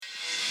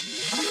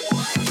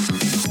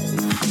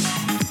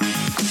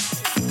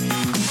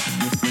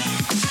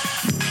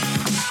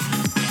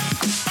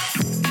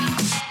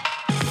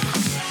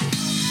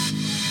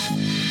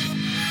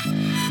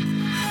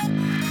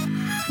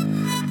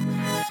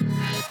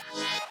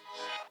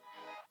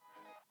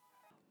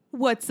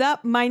What's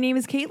up? My name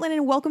is Caitlin,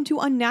 and welcome to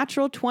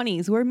Unnatural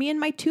 20s, where me and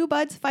my two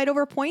buds fight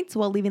over points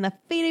while leaving the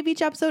fate of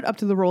each episode up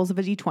to the rolls of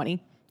a d20.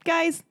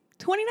 Guys,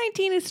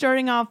 2019 is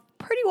starting off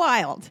pretty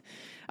wild.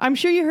 I'm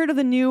sure you heard of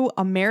the new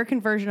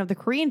American version of the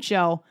Korean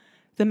show,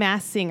 The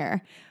Masked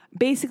Singer.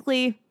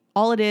 Basically,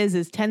 all it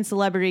is 10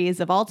 celebrities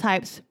of all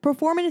types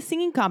perform in a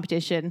singing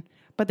competition,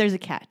 but there's a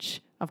catch.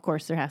 Of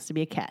course, there has to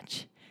be a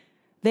catch.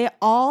 They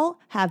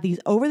all have these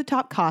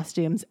over-the-top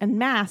costumes and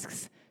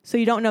masks, so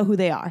you don't know who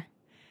they are.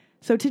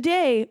 So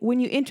today, when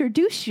you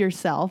introduce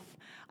yourself,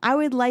 I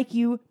would like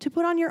you to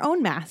put on your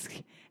own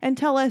mask and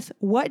tell us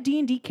what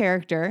D&D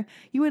character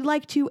you would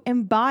like to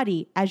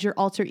embody as your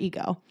alter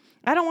ego.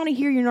 I don't want to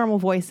hear your normal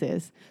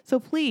voices, so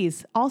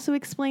please also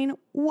explain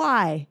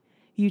why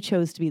you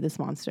chose to be this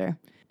monster.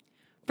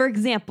 For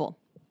example,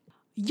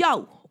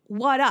 yo,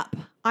 what up?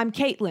 I'm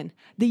Caitlin,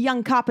 the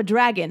young copper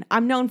dragon.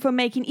 I'm known for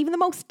making even the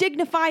most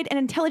dignified and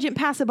intelligent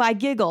passerby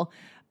giggle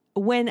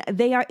when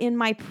they are in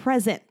my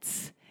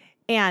presence.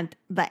 And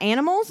the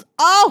animals?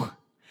 Oh,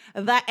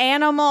 the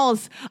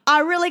animals.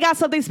 I really got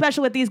something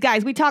special with these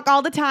guys. We talk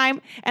all the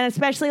time, and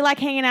especially like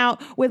hanging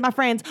out with my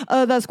friends,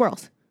 the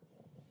squirrels.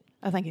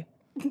 Oh, thank you.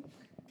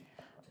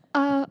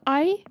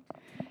 I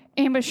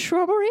am a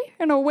shrubbery,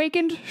 an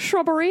awakened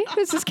shrubbery.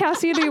 This is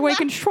Cassie, the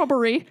awakened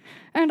shrubbery.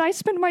 And I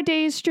spend my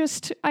days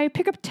I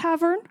pick up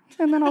tavern,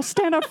 and then I'll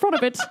stand out front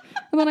of it,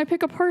 and then I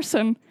pick a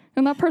person.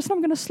 And that person, I'm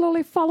going to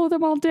slowly follow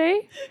them all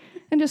day.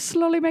 And just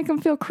slowly make them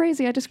feel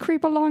crazy. I just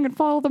creep along and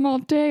follow them all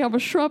day. I'm a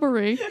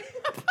shrubbery. I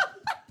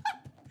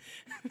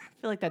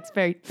feel like that's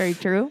very, very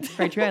true.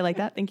 Very true. I like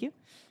that. Thank you.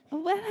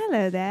 Well,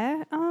 hello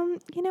there. I'm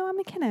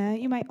McKenna.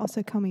 You might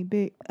also call me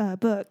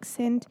Books,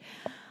 and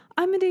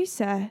I'm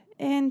Medusa.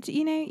 And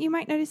you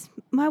might notice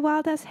my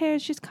wild ass hair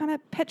is just kind of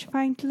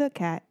petrifying to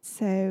look at.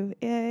 So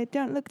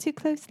don't look too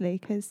closely,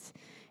 because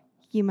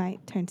you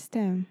might turn to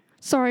stone.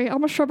 Sorry,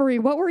 I'm a shrubbery.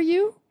 What were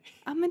you?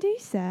 I'm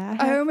Medusa.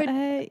 I have,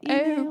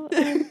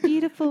 a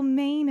beautiful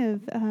mane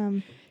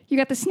of You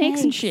got the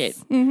snakes and shit.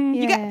 Mm-hmm.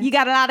 Yeah. You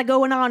got a lot of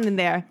going on in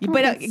there. You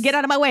better get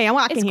out of my way. I'm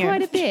walking it's here.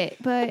 It's quite a bit,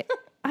 but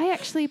I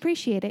actually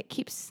appreciate it.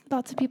 Keeps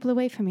lots of people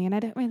away from me, and I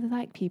don't really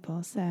like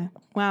people, so.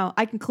 Wow,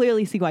 I can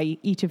clearly see why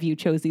each of you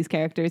chose these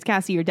characters.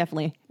 Cassie, you're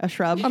definitely a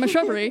shrub. I'm a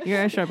shrubbery.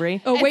 You're a shrubbery.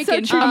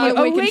 Awakened. So I'm an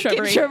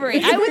awakened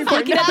shrubbery. I was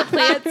looking at the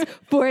plants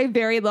for a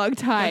very long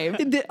time,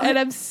 and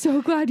I'm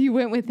so glad you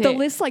went with it. The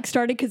list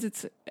started because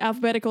it's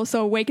alphabetical,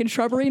 so awakened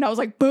shrubbery, and I was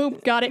like,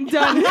 boom, got it,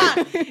 done.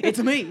 It's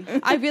me.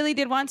 I really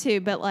did want to,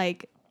 but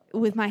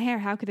with my hair,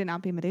 how could it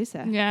not be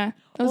Medusa? Yeah,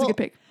 that was a good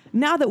pick.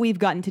 Now that we've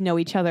gotten to know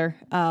each other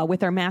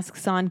with our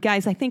masks on,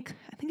 guys, I think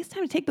it's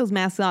time to take those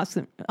masks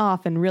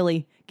off and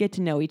really get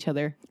to know each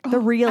other. The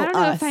real us. I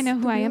don't know if I know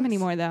who I am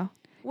anymore, though.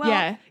 Well,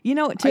 yeah.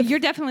 You're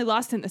definitely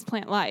lost in this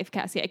plant life,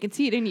 Cassie. I can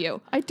see it in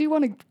you. I do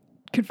want to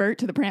convert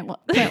to the plant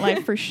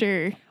life for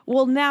sure.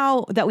 Well,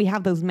 now that we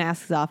have those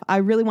masks off, I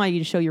really want you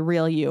to show your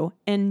real you.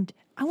 And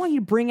I want you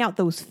to bring out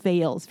those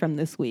fails from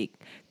this week.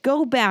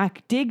 Go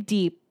back, dig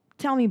deep.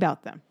 Tell me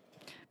about them.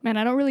 Man,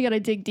 I don't really got to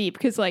dig deep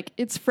because,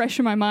 it's fresh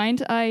in my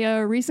mind.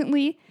 I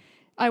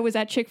was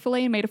at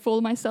Chick-fil-A and made a fool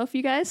of myself,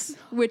 you guys,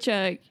 which,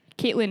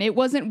 Caitlin, it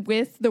wasn't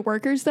with the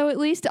workers, though, at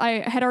least.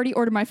 I had already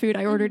ordered my food.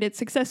 I ordered it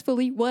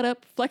successfully. What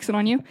up? Flexing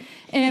on you.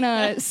 And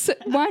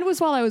mine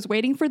was while I was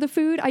waiting for the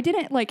food. I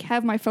didn't,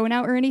 have my phone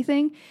out or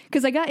anything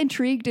because I got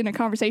intrigued in a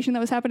conversation that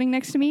was happening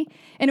next to me.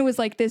 And it was,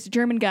 this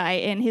German guy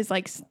and his,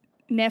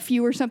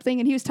 nephew or something,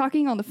 and he was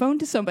talking on the phone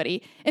to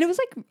somebody, and it was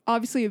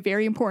obviously a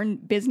very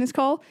important business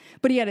call,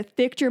 but he had a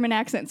thick German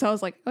accent, so I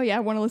was like, oh yeah, I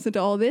want to listen to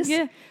all this.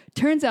 Yeah.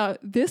 Turns out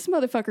this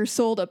motherfucker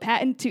sold a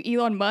patent to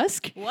Elon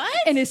Musk. What?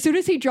 And as soon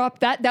as he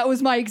dropped that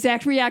was my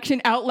exact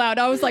reaction out loud.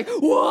 I was like,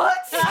 what?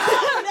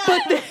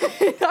 But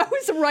then I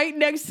was right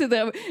next to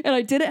them, and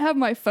I didn't have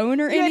my phone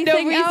or anything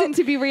had no reason out.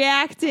 to be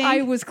reacting.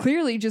 I was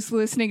clearly just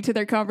listening to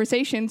their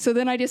conversation, so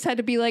then I just had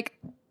to be like,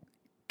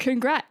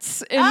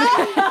 congrats. And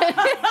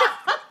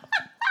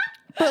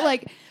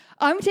but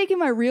I'm taking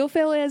my real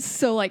fail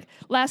as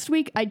last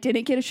week I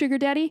didn't get a sugar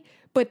daddy,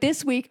 but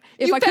this week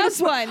I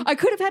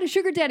could have had a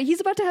sugar daddy. He's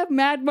about to have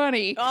mad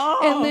money,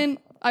 and then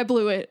I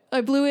blew it. I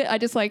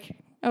was like,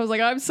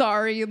 I'm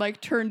sorry,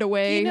 and turned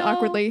away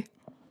awkwardly.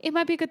 It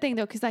might be a good thing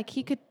though, because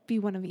he could be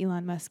one of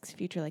Elon Musk's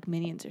future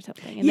minions or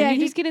something, and then you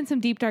just get in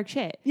some deep dark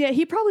shit. Yeah,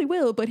 he probably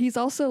will, but he's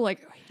also he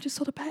just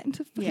sold a patent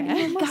to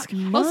Elon Musk.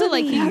 Also,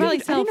 he can probably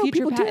sell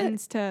future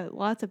patents to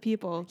lots of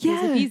people.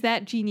 Yeah, if he's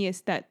that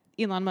genius that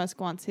Elon Musk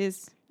wants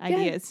his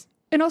ideas.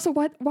 And also,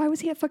 why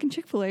was he at fucking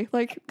Chick-fil-A?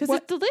 Because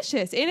it's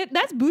delicious, and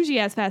that's bougie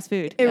ass fast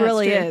food. It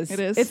really is. It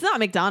is. It's not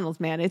McDonald's,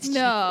 man. It's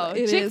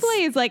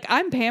Chick-fil-A is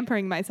I'm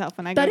pampering myself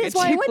when I go to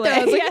Chick-fil-A. That is why I went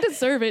there. I was like, I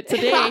deserve it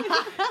today.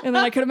 And then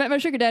I could have met my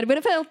sugar daddy, but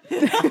it failed.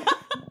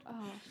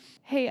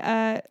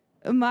 Hey,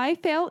 my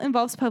fail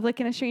involves Public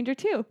and a stranger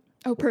too.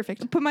 Oh,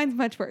 perfect. But mine's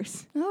much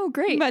worse. Oh,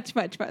 great. Much,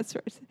 much, much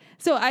worse.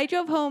 So I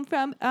drove home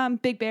from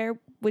Big Bear,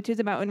 which is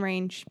a mountain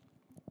range.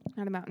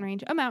 Not a mountain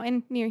range. A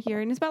mountain near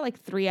here. And it's about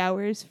 3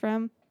 hours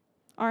from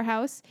our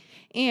house.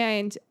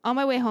 And on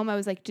my way home, I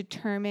was like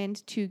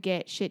determined to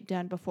get shit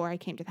done before I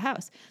came to the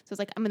house. So I was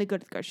like, I'm going to go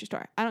to the grocery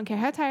store. I don't care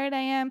how tired I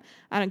am.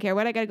 I don't care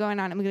what I got going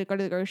on. I'm going to go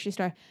to the grocery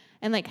store.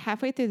 And like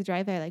halfway through the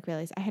drive, I like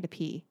realized I had to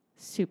pee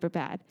super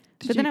bad.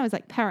 But then I was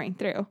like powering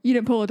through. You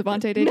didn't pull a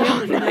Devontae, did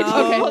you?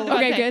 No.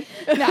 Okay,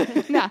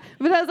 good. Nah.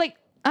 But I was like,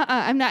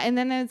 I'm not. And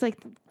then I was like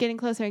getting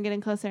closer, and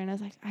I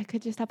was like, I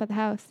could just stop at the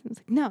house. I was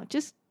like, no,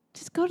 just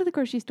go to the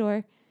grocery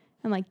store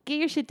and like get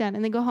your shit done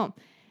and then go home.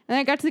 And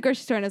I got to the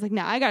grocery store and I was like,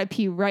 no, I gotta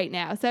pee right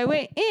now. So I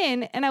went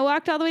in and I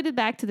walked all the way to the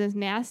back to those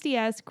nasty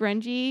ass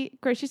grungy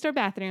grocery store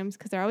bathrooms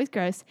because they're always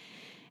gross.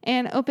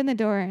 And opened the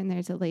door and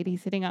there's a lady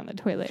sitting on the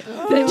toilet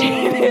that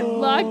didn't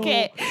lock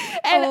it.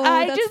 And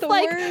I just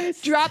like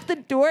dropped the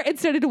door and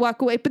started to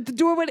walk away, but the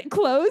door wouldn't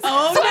close.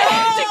 Oh, so no. I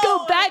had to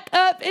go back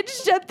up and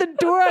shut the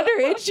door on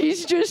her, and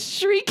she's just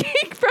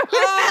shrieking from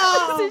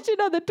her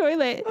position on the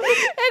toilet. And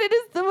it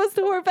is the most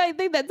horrifying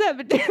thing that's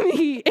happened to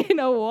me in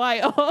a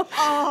while.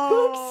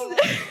 Oh,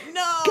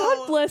 no.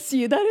 God bless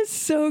you. That is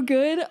so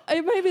good.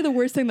 It might be the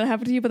worst thing that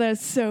happened to you, but that is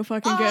so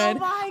fucking good.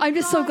 My I'm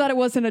just so God. glad it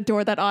wasn't a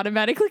door that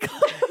automatically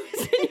closed.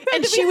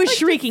 And she was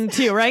shrieking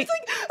too, right?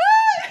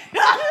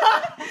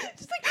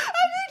 She's like,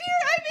 I'm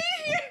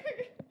in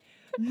here.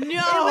 No.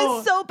 It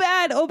was so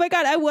bad. Oh my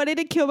God. I wanted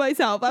to kill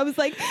myself. I was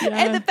like,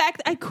 and the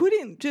fact I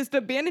couldn't just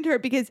abandon her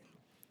because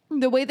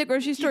the way the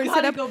grocery store is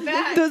set up, go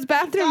back. those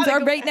bathrooms gotta are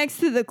go right back. next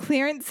to the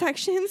clearance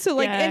section. So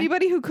like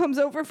anybody who comes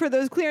over for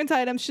those clearance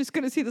items just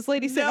going to see this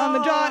lady sitting on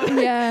the john.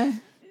 Yeah.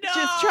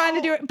 Just trying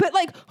to do it. But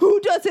like, who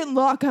doesn't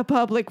lock a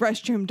public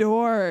restroom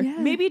door? Yeah.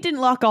 Maybe it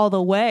didn't lock all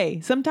the way.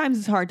 Sometimes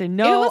it's hard to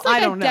know. It was like I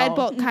don't a know.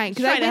 deadbolt kind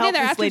because I Trying to went in help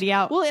there this after. lady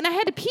out. Well, and I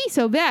had to pee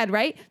so bad,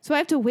 right? So I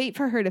have to wait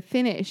for her to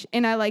finish,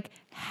 and I like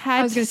had.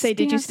 I was going to say,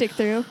 did you stand- stick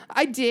through?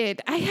 I did.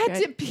 I had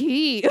Good. to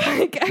pee.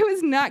 Like I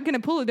was not gonna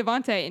pull a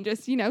Devontae and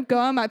just go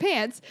on my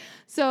pants.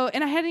 So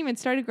and I hadn't even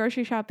started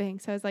grocery shopping,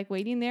 so I was like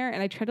waiting there,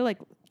 and I tried to like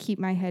keep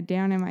my head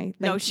down and my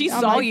No, she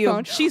on saw my you.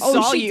 phone. She Oh,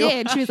 saw she you.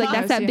 did. She was like,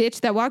 "That's that Yeah.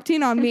 bitch that walked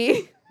in on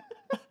me."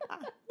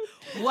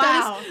 Wow.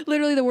 That is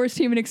literally the worst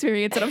human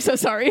experience, and I'm so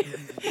sorry.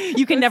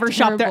 You can never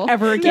shop there Terrible.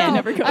 ever again. No,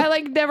 Never go. I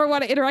like never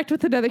want to interact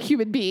with another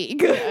human being.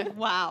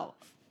 Wow.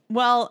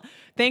 Well,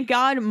 thank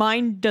God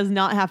mine does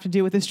not have to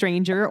do with a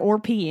stranger or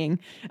peeing.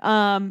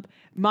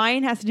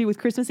 Mine has to do with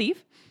Christmas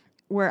Eve,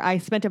 where I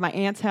spent at my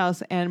aunt's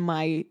house and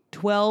my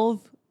 12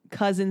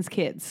 cousins'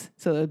 kids.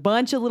 So a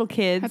bunch of little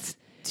kids. That's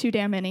too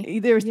damn many.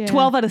 There's Yeah.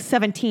 12 out of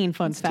 17,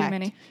 fun Too fact.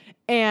 many.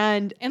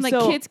 And And like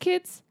so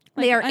kids,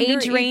 like they are under age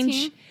 18?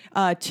 range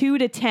 2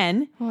 to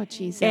 10. Oh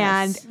Jesus!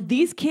 And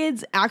these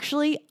kids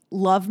actually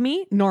love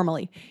me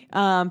normally.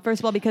 First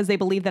of all, because they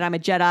believe that I'm a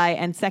Jedi.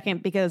 And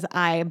second, because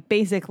I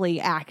basically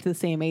act the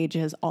same age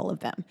as all of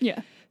them.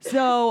 Yeah.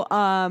 So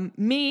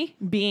me,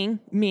 being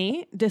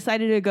me,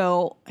 decided to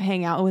go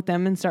hang out with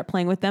them and start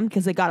playing with them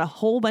because they got a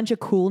whole bunch of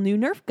cool new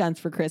Nerf guns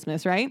for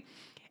Christmas, right?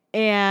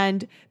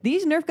 And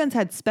these Nerf guns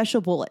had special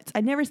bullets.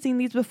 I'd never seen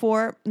these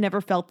before, never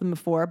felt them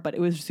before, but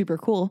it was super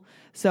cool.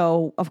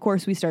 So, of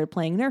course, we started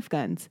playing Nerf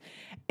guns.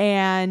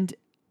 And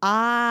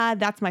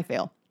that's my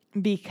fail.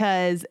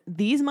 Because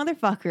these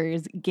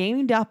motherfuckers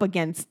gamed up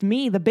against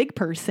me, the big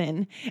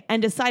person,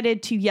 and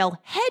decided to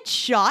yell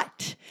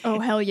headshot. Oh,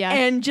 hell yeah.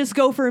 And just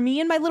go for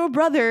me and my little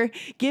brother,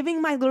 giving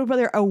my little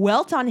brother a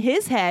welt on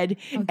his head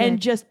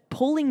and just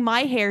pulling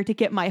my hair to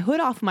get my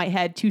hood off my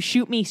head to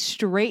shoot me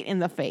straight in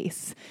the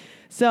face.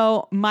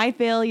 So my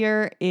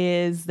failure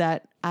is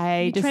that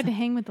I tried to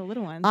hang with the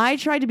little ones. I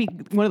tried to be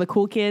one of the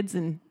cool kids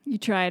and You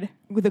tried.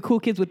 with the cool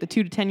kids with the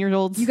 2 to 10 year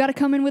olds. You got to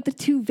come in with the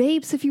 2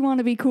 vapes if you want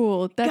to be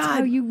cool. That's God,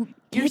 how you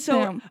You're get so,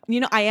 them.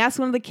 I asked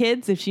one of the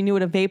kids if she knew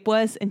what a vape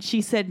was, and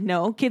she said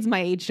no. Kids my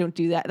age don't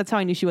do that. That's how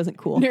I knew she wasn't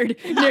cool. Nerd.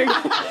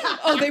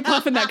 Oh, they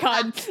puffing that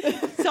cotton.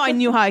 So I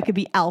knew how I could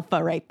be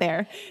alpha right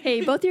there.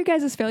 Hey, both your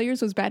guys'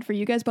 failures was bad for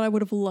you guys, but I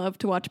would have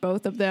loved to watch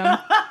both of them.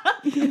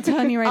 I'm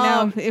telling you right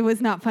now, it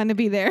was not fun to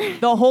be there.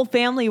 The whole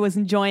family was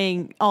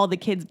enjoying all the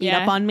kids beat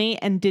Yeah. up on me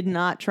and did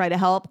not try to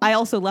help. I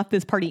also left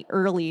this party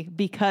early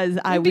because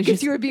I was Because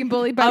just, you were being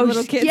bullied by I was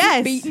little just- kids.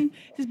 Yes, Beaten.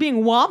 just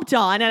being whomped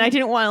on, and I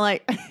didn't want to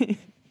like.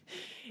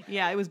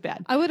 Yeah, it was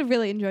bad. I would have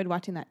really enjoyed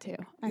watching that too.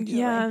 Actually.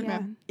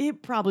 Yeah,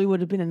 it probably would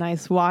have been a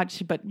nice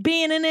watch, but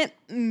being in it,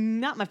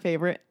 not my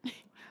favorite.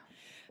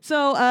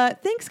 So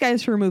thanks,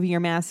 guys, for removing your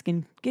mask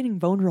and getting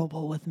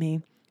vulnerable with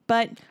me.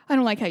 But I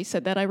don't like how you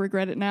said that. I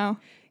regret it now.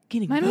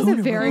 getting Mine was a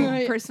vulnerable.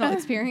 very personal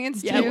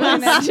experience Yeah, too. it was.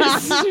 and that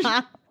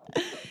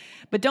just-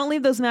 But don't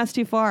leave those masks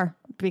too far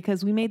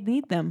because we may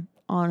need them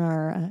on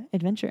our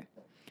adventure.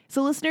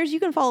 So listeners, you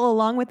can follow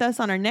along with us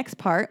on our next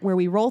part where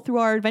we roll through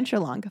our adventure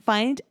log.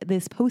 Find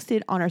this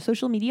posted on our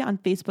social media on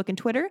Facebook and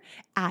Twitter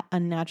at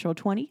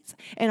Unnatural20s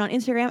and on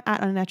Instagram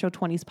at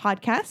Unnatural20s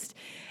Podcast.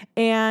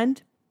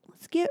 And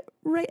let's get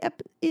right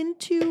up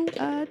into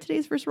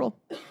today's first roll.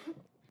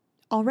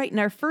 All right, and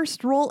our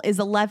first roll is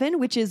 11,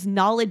 which is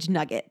knowledge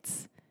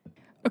nuggets.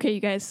 Okay,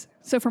 you guys.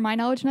 So for my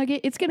knowledge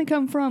nugget, it's going to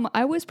come from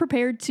I was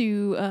prepared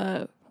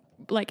to,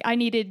 I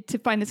needed to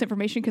find this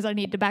information because I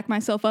needed to back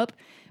myself up.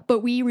 but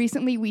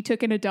we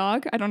took in a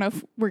dog. I don't know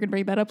if we're going to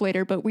bring that up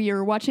later, but we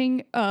were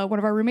watching one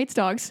of our roommate's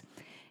dogs,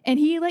 and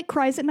he like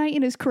cries at night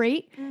in his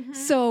crate.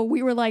 So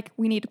we were like,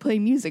 we need to play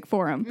music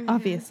for him.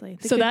 Obviously.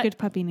 The So good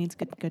puppy needs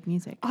good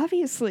music.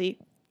 Obviously.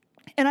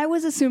 And I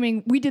was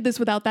assuming we did this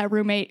without that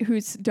roommate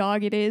whose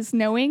dog it is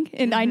knowing.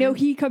 And I know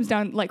he comes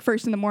down like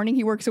first in the morning.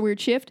 He works a weird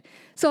shift.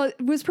 So I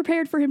was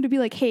prepared for him to be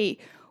like, hey,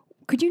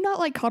 could you not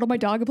like coddle my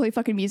dog and play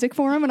fucking music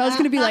for him? And I was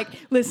going to be like,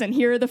 listen,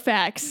 here are the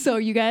facts. So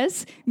you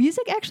guys,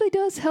 music actually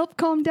does help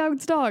calm down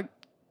his dog.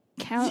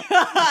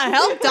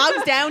 Help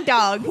dogs down,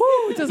 dog.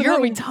 It doesn't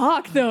hurt me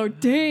talk though.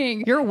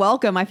 Dang. You're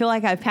welcome. I feel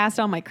like I've passed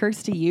on my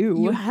curse to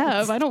you. You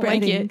have. I don't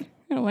like it.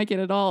 I don't like it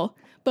at all.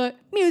 But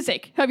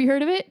music. Have you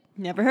heard of it?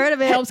 Never heard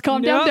of it. Helps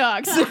calm down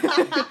dogs.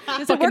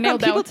 Does it work on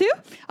people too?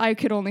 I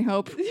could only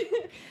hope.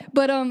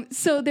 But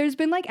so there's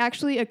been like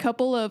actually a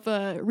couple of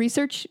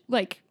research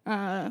like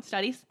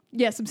Studies?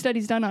 some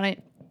studies done on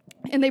it.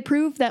 And they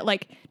prove that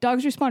like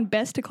dogs respond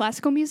best to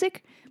classical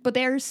music, but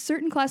there's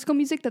certain classical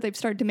music that they've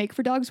started to make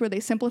for dogs where they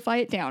simplify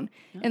it down.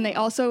 And they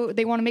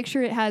want to make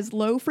sure it has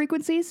low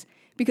frequencies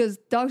because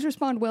dogs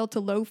respond well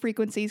to low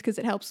frequencies because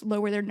it helps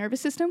lower their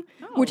nervous system,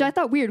 which I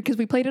thought weird because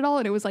we played it all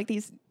and it was like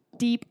these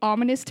deep,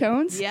 ominous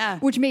tones,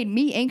 which made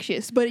me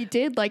anxious, but it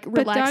did like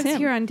relax But dogs him.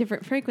 hear on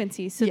different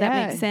frequencies, so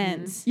that makes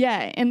sense.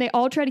 Yeah, and they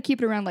all try to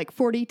keep it around like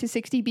 40 to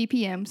 60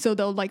 BPM, so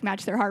they'll like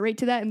match their heart rate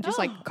to that and just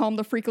like calm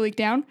the freak leak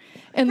down.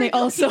 And they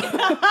also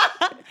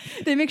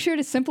they make sure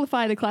to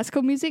simplify the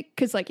classical music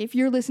because like if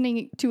you're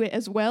listening to it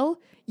as well,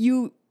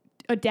 you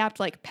adapt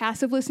like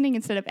passive listening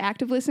instead of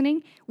active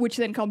listening, which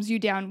then calms you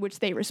down, which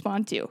they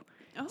respond to.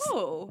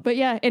 Oh. But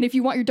yeah, and if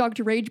you want your dog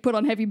to rage, put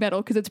on heavy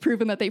metal because it's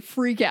proven that they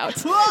freak out.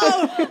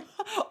 Whoa!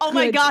 Oh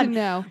my Good God. to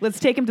know. Let's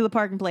take him to the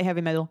park and play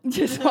heavy metal.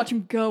 Just watch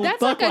him go. That's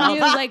buck like a wild.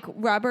 new like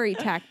robbery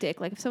tactic.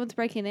 Like if someone's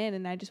breaking in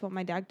and I just want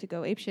my dog to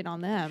go apeshit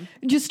on them.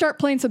 Just start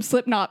playing some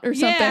Slipknot or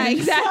something. Yeah,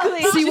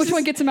 exactly. See which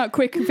one gets him out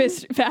quick,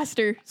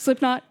 faster,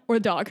 Slipknot or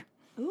the dog.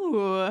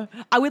 Ooh.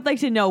 I would like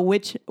to know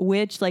which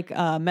like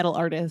metal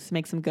artist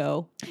makes him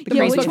go. The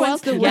Yeah, crazy which one.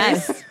 one's the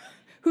Yes. worst?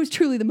 Who's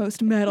truly the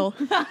most metal?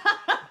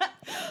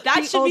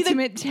 That should be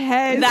ultimate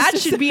test. that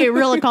should be a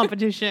real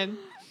competition.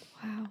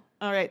 Wow.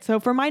 All right. So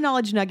for my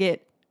knowledge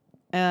nugget,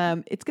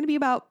 it's going to be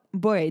about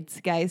birds,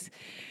 guys.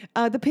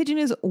 The pigeon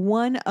is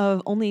one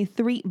of only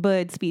 3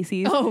 bird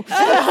species. Oh,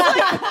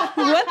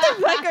 What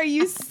the fuck are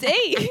you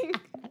saying?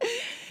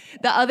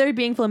 The other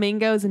being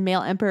flamingos and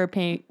male emperor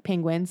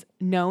penguins,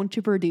 known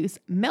to produce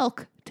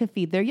milk to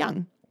feed their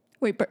young.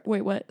 wait,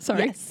 what?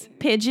 Sorry. Yes.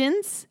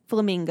 Pigeons,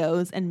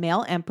 flamingos, and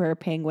male emperor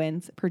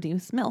penguins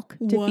produce milk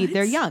to feed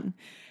their What? young.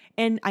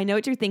 And I know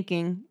what you're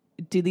thinking.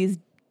 Do these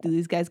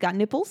guys got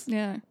nipples?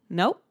 Yeah.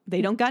 Nope,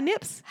 they don't got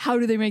nips. How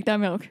do they make that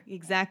milk?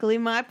 Exactly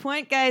my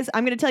point, guys.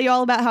 I'm going to tell you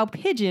all about how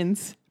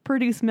pigeons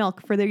produce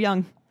milk for their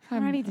young.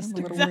 I'm ready to a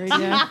start. little worried,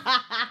 yeah.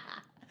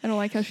 I don't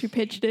like how she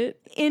pitched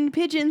it. In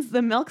pigeons,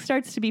 the milk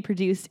starts to be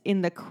produced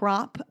in the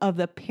crop of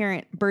the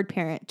bird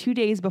parent 2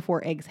 days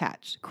before eggs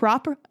hatch.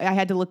 Crop, I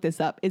had to look this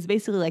up, is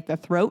basically like the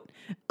throat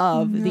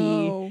of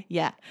No.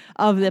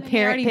 the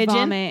parent pigeon.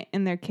 Vomit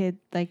in their kid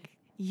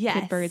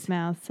Yes. bird's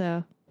mouth.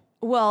 So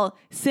Well,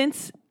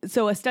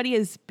 so a study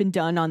has been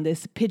done on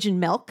this pigeon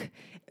milk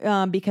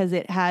because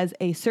it has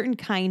a certain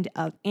kind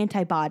of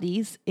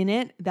antibodies in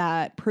it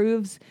that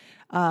provides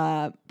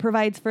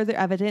further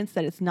evidence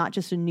that it's not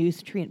just a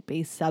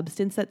nutrient-based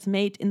substance that's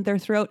made in their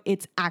throat.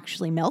 It's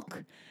actually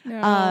milk.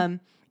 No.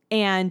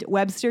 And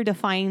Webster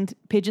defined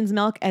pigeon's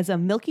milk as a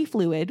milky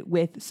fluid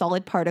with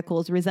solid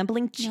particles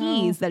resembling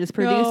cheese that is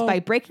produced by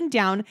breaking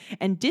down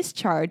and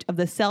discharge of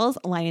the cells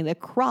lining the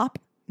crop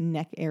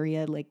neck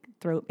area, like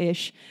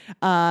throat-ish,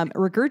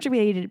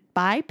 regurgitated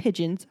by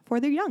pigeons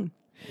for their young.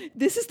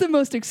 This is the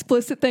most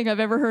explicit thing I've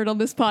ever heard on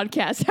this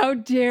podcast. How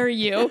dare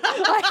you?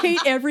 I hate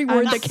every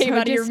word that came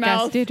out of your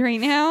mouth. disgusted right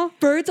now.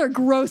 Birds are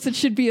gross and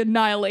should be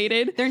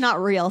annihilated. They're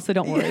not real, so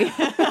don't worry.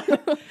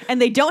 And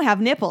they don't have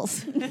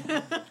nipples.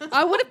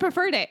 I would have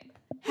preferred it.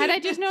 Had I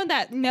just known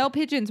that male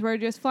pigeons were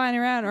just flying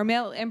around or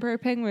male emperor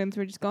penguins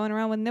were just going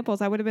around with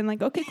nipples, I would have been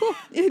like, okay, cool.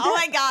 Oh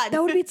my God.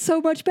 That would be so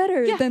much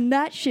better than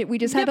that shit we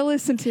just had to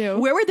listen to.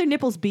 Where would their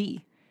nipples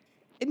be?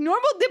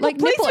 Normal nipple Like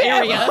nipple placement.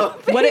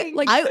 area.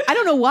 Like I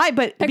don't know why,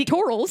 but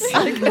Pectorals.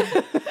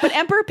 but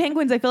emperor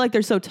penguins, I feel like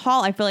they're so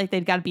tall. I feel like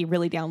they've got to be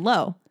really down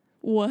low.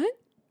 What?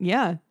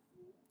 Yeah.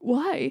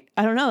 Why?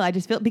 I don't know. I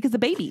just feel because the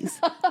babies.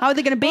 How are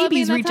they going to Well, I mean,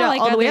 babies that's reach how, out like,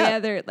 all the way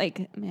every up?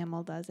 other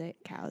mammal does it.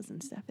 Cows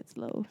and stuff. It's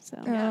low. So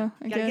I Gotta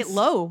guess. get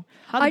low.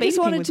 How the I baby just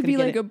wanted penguin's to be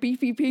gonna like get a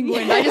beefy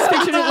penguin. I just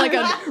pictured it like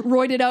a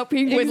roided out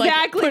penguin.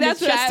 Exactly, Like, that's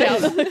putting his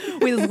chest out.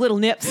 it with his little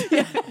nips.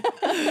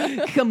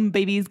 Come,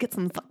 babies, get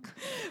some fuck.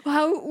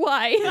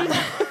 Why?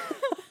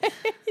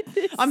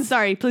 I'm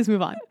sorry. Please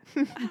move on.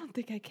 I don't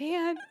think I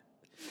can.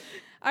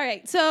 All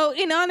right. So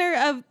in honor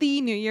of the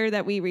new year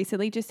that we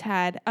recently just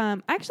had, I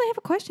actually have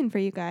a question for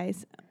you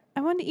guys.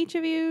 I want each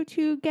of you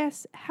to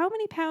guess how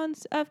many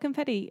pounds of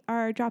confetti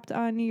are dropped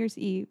on New Year's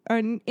Eve, or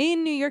in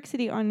New York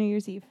City on New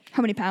Year's Eve.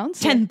 How many pounds?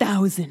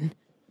 10,000.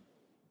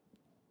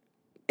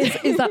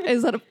 Is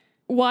that a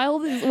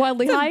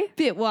wildly high?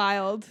 Bit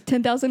wild.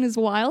 10,000 is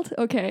wild?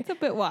 Okay. It's a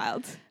bit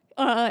wild.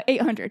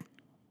 800.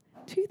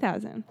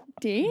 2,000.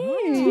 Dang.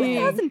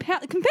 2,000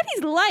 pounds.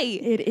 Confetti's light.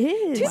 It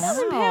is.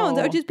 2,000 pounds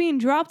are just being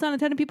dropped on a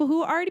ton of people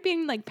who are already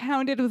being like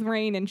pounded with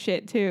rain and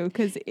shit too.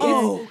 Because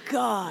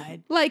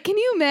God. like, can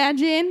you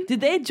imagine?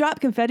 Did they drop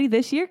confetti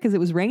this year? Because it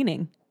was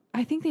raining.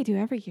 I think they do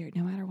every year,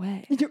 no matter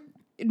what.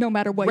 No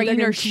matter what. Rain they're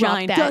gonna or drop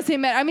shine. that. Doesn't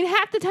matter. I mean,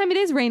 half the time it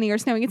is raining or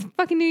snowing. It's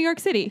fucking New York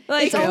City.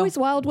 Like, It's always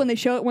wild when they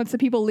show it once the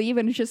people leave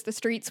and it's just the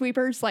street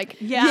sweepers like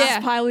Yeah.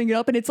 piling it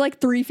up and it's like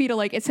 3 feet of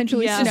like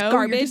essentially Yeah. snow. Just You're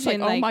garbage just like,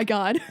 and, oh like- my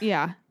God.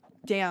 yeah,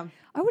 Damn.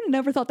 I would have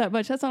never thought that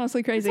much. That's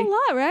honestly crazy. it's a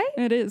lot, right?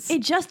 It is.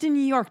 It just in New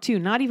York too,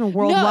 not even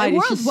worldwide. No,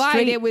 It's just worldwide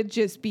straight- it would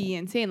just be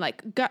insane.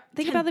 Like,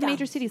 think about the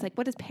major 10,000. cities. Like,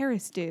 what does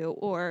Paris do?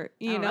 Or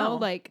you don't know, know.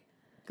 like,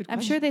 Good I'm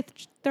question. sure they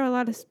throw a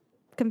lot of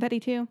confetti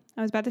too.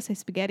 I was about to say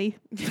spaghetti.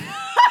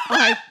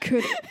 I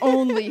could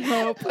only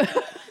hope.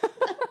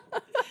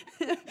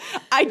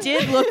 I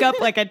did look up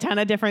like a ton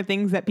of different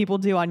things that people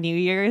do on New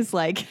Year's.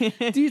 Like,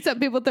 Do some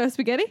people throw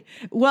spaghetti?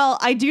 well,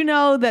 I do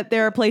know that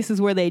there are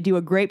places where they do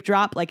a grape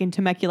drop, like in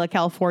Temecula,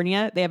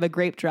 California. They have a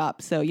grape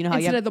drop. So you know how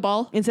Instead you have, of the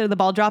ball. instead of the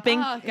ball dropping,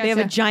 Oh, they have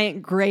a gotcha.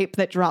 giant grape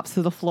that drops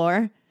to the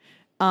floor.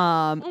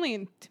 Only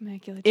in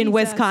Temecula. In Jesus.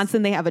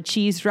 Wisconsin, they have a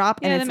cheese drop,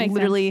 Yeah, that and it's makes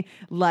literally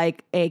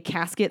like a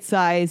casket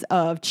size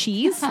of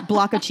cheese,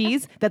 block of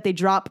cheese that they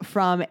drop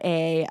from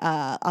a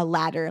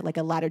ladder, like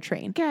a ladder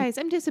train. Guys,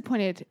 I'm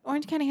disappointed.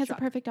 Orange County has a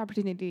perfect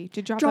opportunity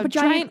to drop Drop a a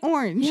giant- giant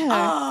orange.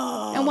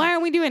 Yeah. And why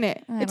aren't we doing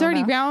it? I It's don't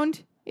already know.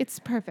 round. It's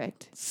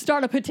perfect.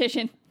 Start a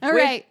petition. All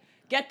right.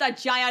 Get the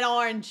giant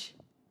orange.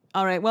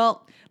 All right.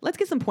 Well, let's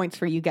get some points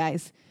for you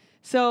guys.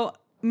 So,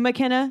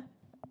 McKenna,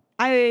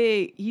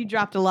 you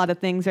dropped a lot of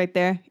things right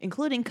there,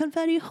 including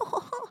confetti. So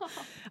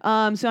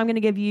I'm going to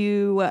give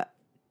you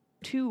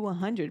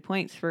 200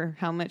 points for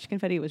how much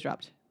confetti was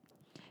dropped.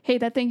 Hey,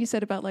 that thing you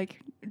said about like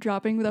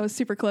dropping, that was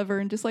super clever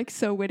and just like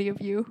so witty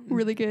of you.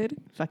 Really good.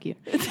 Fuck you.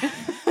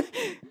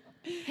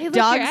 Hey, look,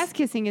 Dogs- your ass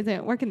kissing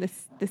isn't working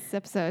this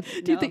episode.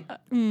 Do you think?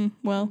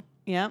 Well.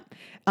 Yeah.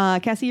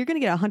 Cassie, you're going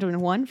to get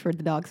 101 for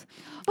the dogs.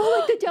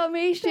 Oh, like the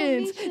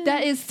Dalmatians.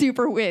 That is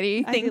super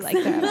witty. I do like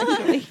that,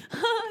 actually.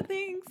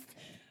 Thanks.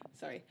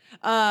 Sorry.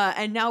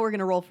 And now we're going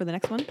to roll for the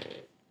next one.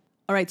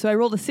 All right. So I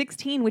rolled a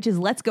 16, which is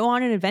let's go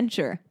on an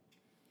adventure.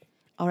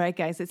 All right,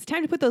 guys. It's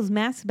time to put those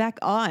masks back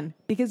on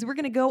because we're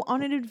going to go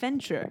on an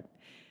adventure.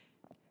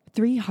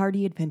 3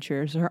 hardy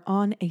adventurers are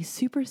on a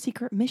super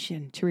secret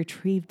mission to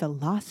retrieve the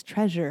lost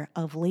treasure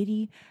of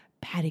Lady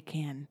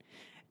Patacan.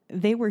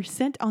 They were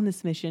sent on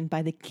this mission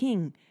by the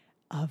king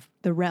of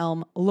the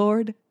realm,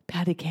 Lord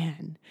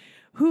Patacan,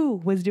 who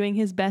was doing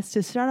his best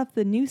to start off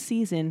the new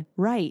season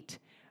right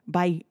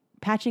by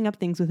patching up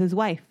things with his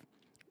wife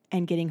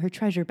and getting her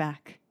treasure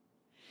back.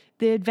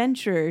 The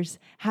adventurers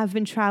have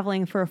been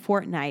traveling for a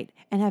fortnight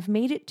and have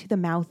made it to the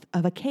mouth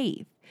of a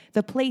cave,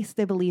 the place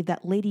they believe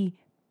that Lady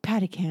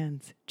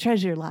Patacan's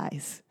treasure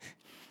lies.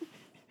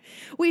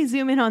 We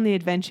zoom in on the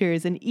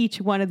adventurers, and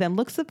each one of them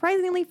looks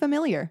surprisingly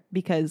familiar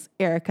because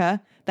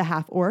Erica, the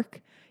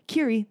half-orc,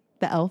 Kiri,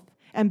 the elf,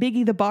 and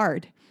Biggie, the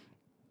bard.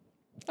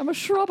 I'm a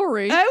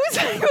shrubbery. I was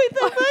like, what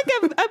the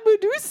fuck? I'm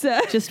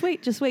Medusa. Just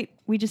wait.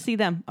 We just see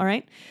them, all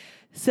right?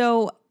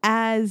 So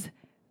as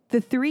the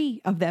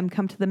 3 of them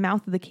come to the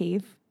mouth of the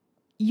cave,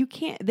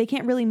 they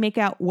can't really make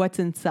out what's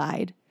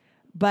inside,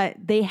 but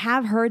they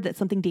have heard that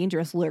something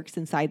dangerous lurks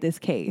inside this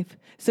cave.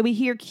 So we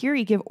hear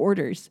Kiri give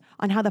orders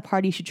on how the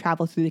party should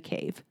travel through the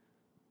cave.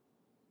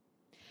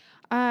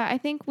 I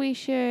think we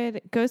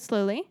should go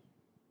slowly.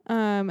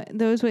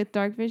 Those with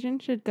dark vision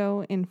should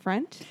go in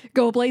front.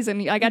 Go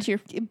blazing. I got you.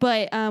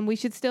 But we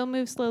should still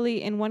move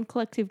slowly in one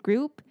collective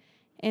group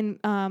and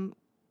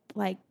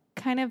like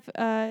kind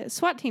of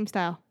SWAT team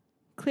style.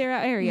 Clear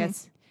out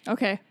areas.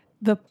 Okay.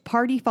 The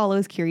party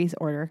follows Kiri's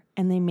order,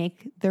 and they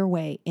make their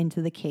way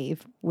into the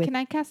cave with... Can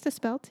I cast a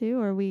spell too,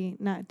 or are we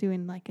not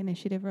doing like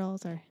initiative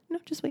rolls? Or No,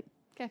 just wait.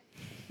 okay.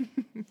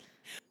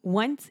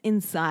 Once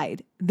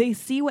inside, they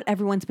see what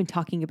everyone's been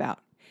talking about.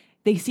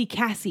 They see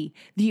Cassie,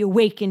 the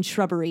awakened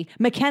shrubbery,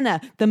 McKenna,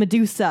 the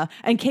Medusa,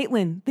 and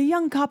Caitlin, the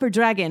young copper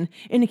dragon,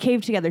 in a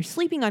cave together,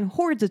 sleeping on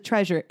hordes of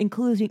treasure,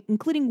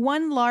 including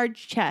one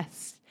large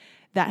chest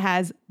that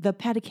has the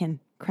Patacan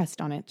crest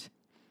on it.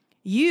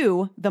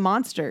 You, the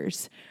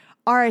monsters,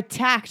 are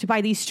attacked by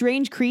these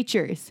strange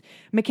creatures.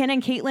 McKenna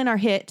and Caitlin are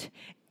hit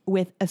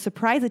with a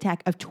surprise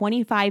attack of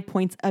 25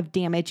 points of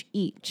damage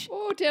each.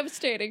 Oh,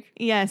 devastating.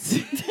 Yes.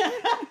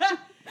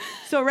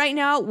 So right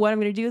now, what I'm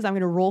going to do is I'm going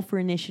to roll for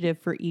initiative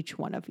for each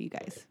one of you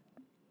guys.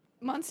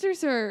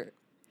 Monsters are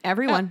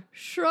Everyone.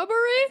 Shrubbery?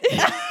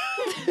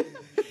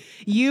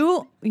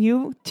 You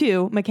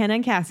two, McKenna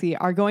and Cassie,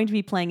 are going to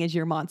be playing as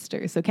your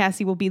monsters. So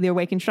Cassie will be the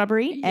awakened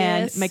shrubbery,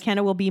 Yes. and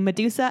McKenna will be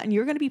Medusa, and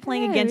you're going to be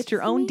playing Oh, against your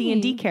it's own me.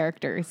 D&D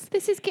characters.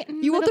 This is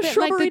getting You a want little the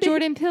bit like shrubbery the to-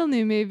 Jordan Peele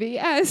new movie.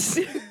 Yes.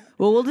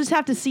 Well, we'll just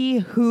have to see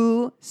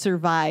who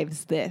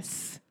survives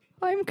this.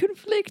 I'm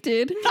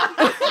conflicted.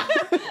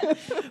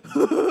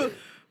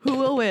 Who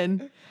will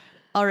win?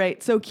 All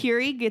right, so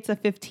Kiri gets a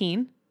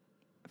 15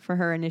 for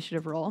her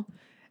initiative roll.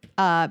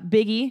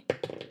 Biggie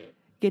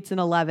gets an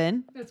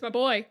 11. That's my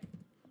boy.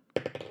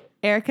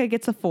 Erica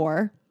gets a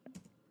 4.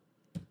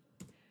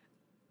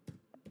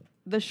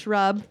 The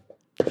Shrub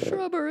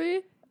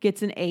Shrubbery.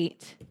 gets an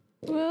 8.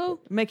 Well,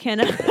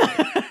 McKenna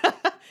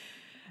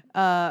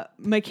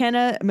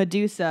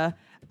Medusa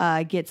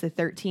gets a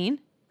 13.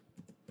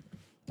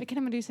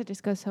 McKenna Medusa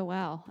just goes so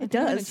well. It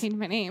I'm going does. to change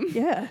my name.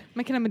 Yeah.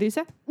 McKenna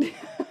Medusa. Here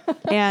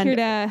And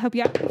to help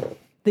you out.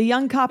 the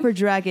Young Copper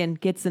Dragon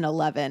gets an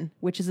 11,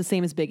 which is the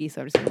same as Biggie,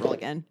 so I'm just going to roll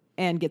again,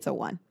 and gets a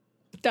 1.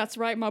 that's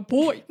right, my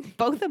boy.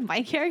 Both of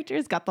my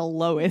characters got the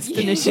lowest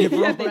initiative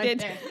roll. Yeah, they right did.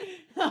 there.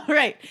 All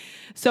right.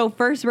 So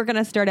first we're going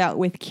to start out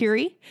with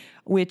Curie,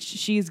 which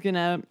she's going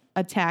to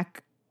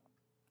attack.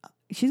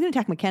 She's going to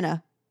attack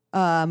McKenna,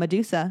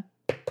 Medusa,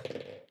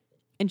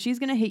 and she's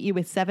going to hit you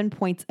with 7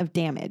 points of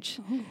damage.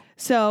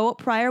 So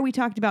prior we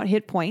talked about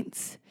hit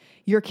points.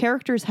 Your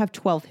characters have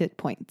 12 hit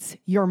points.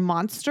 Your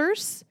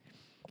monsters,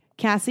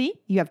 Cassie,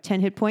 you have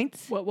 10 hit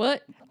points.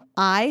 What?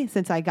 I,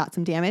 since I got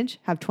some damage,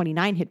 have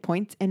 29 hit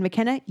points. And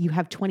McKenna, you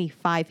have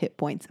 25 hit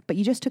points. But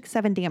you just took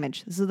 7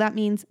 damage. So that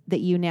means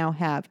that you now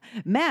have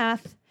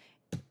math.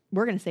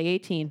 We're going to say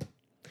 18.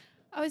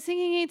 I was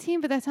thinking 18,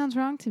 but that sounds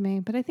wrong to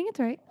me. But I think it's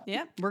right.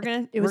 Yeah, we're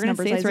going It was to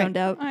numbers say I it's right. zoned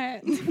out. All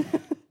right.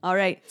 All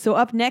right. So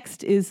up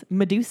next is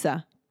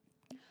Medusa.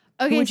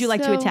 Okay, Who would you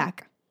like to so-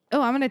 attack?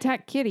 Oh, I'm going to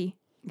attack Kitty.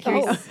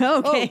 Okay.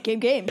 Oh, game.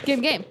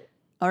 Game.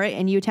 All right.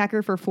 And you attack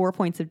her for 4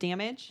 points of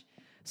damage.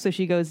 So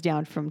she goes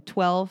down from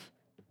 12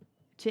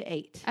 to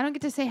 8. I don't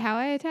get to say how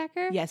I attack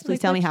her. Yes, please Like,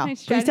 tell me what's how. my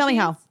Please tell me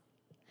how.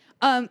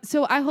 strategies?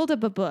 So I hold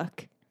up a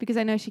book because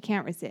I know she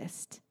can't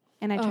resist,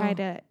 and I try Oh.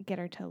 to get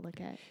her to look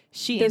at.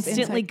 She There's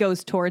instantly insight.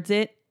 goes towards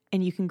it,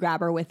 and you can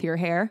grab her with your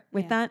hair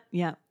with Yeah. that.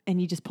 Yeah.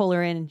 And you just pull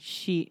her in, and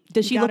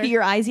does she got look her? at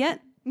your eyes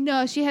yet?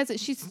 No, she has.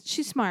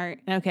 She's smart.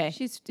 Okay.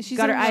 She's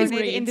Got her a eyes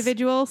learned reads.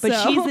 individual. But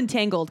so she's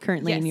entangled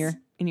currently in Yes.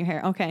 your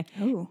hair. Okay.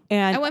 Oh.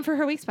 And I went for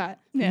her weak spot.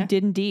 Yeah. you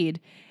did indeed.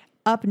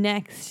 Up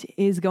next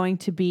is going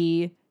to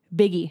be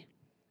Biggie.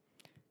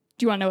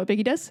 Do you want to know what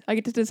Biggie does? I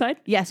get to decide.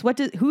 Yes.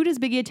 Who does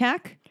Biggie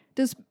attack?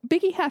 Does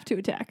Biggie have to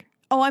attack?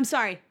 Oh, I'm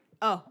sorry.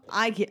 Oh,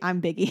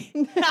 I'm Biggie.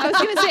 I was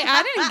gonna say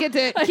I didn't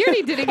get to.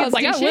 Curie didn't I get was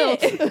like, to I do will.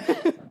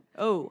 shit.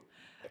 Oh,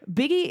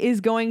 Biggie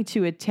is going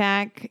to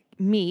attack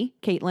me,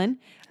 Caitlin.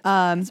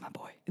 That's my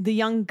boy. The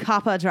young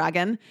Kappa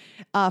dragon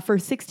for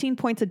 16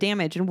 points of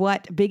damage. And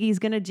what Biggie's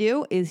going to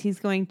do is he's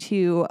going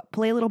to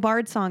play a little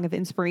bard song of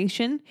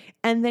inspiration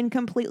and then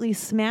completely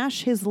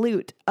smash his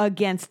lute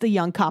against the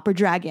young copper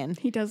dragon.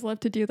 He does love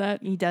to do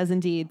that. He does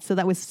indeed. So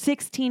that was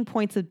 16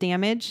 points of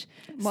damage.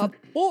 My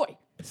boy.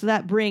 So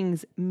that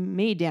brings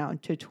me down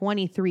to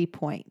 23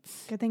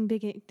 points. Good thing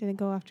Biggie didn't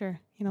go after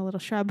little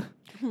shrub.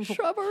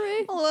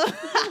 Shrubbery.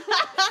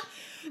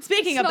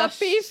 Speaking of Not the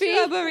Fifi.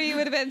 Shrubbery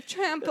would have been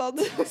trampled.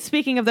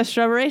 speaking of the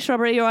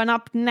shrubbery, you are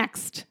up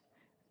next.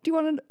 Do you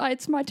want to?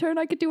 It's my turn.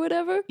 I could do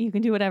whatever. You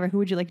can do whatever. Who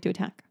would you like to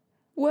attack?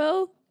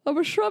 Well, I'm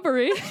a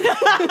shrubbery.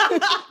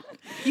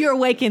 You're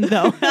awakened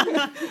though.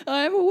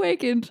 I am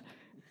awakened,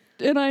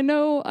 and I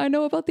know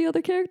about the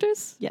other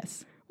characters.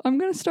 Yes. I'm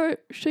gonna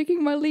start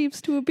shaking my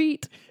leaves to a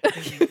beat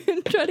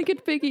and try to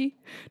get Biggie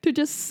to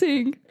just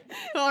sing.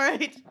 All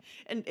right.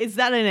 And is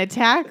that an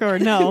attack or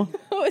no?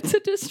 Oh, it's a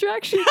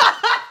distraction.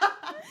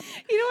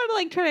 You don't want to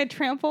like try to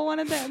trample one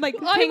of them, like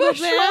I'm tangle a them.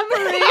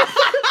 shrubbery.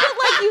 But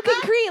like you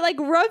can create like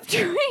rough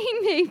terrain,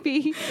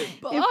 maybe.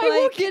 But If, I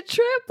will like- get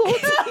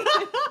trampled.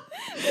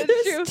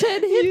 There's true.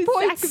 10 hit You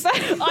points.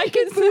 sacrifice. I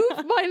can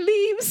move my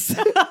leaves.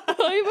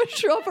 I'm a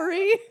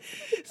shrubbery.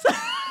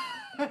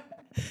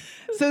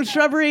 So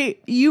shrubbery,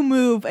 you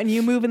move and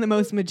you move in the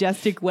most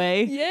majestic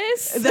way.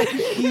 Yes.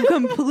 That you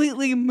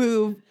completely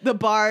move the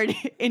bard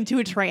into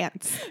a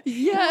trance.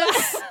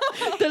 Yes.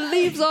 The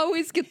leaves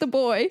always get the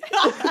boy.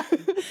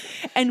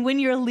 And when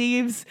your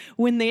leaves,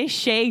 when they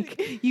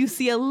shake, you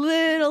see a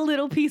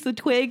little piece of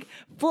twig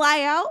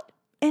fly out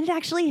and it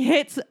actually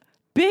hits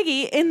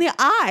Biggie in the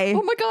eye.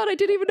 Oh my God, I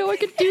didn't even know I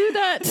could do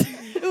that.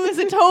 It was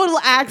a total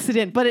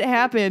accident, but it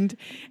happened.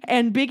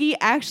 And Biggie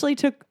actually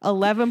took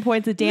 11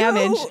 points of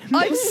damage. No,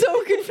 I'm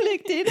so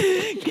conflicted.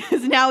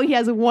 Because now he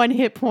has 1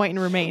 hit point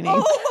remaining.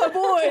 Oh my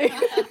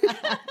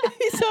boy.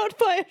 He's out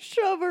by a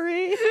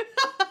shrubbery.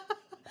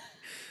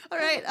 All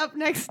right, up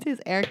next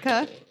is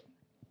Erica.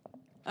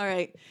 All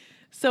right.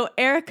 So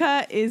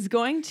Erica is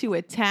going to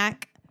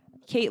attack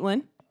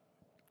Caitlin,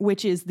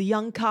 which is the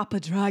young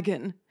Kappa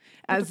dragon,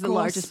 as Of the course.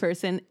 largest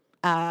person.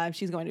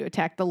 She's going to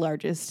attack the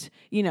largest,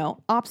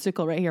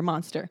 obstacle right here,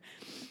 monster.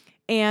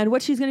 And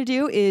what she's going to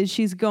do is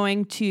she's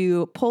going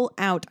to pull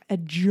out a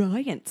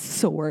giant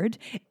sword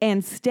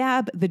and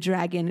stab the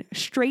dragon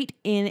straight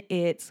in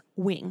its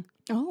wing.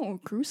 Oh,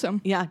 gruesome.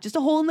 Yeah, just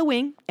a hole in the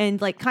wing and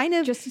like kind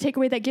of Just to take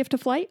away that gift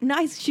of flight?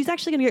 nice. She's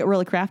actually going to get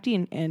really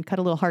crafty and cut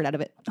a little heart out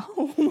of it.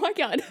 Oh my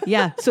God.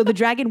 Yeah, so the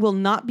dragon will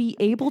not be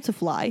able to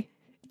fly,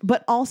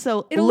 but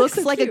also It'll look looks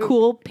so like cute. a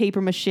cool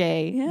paper mache.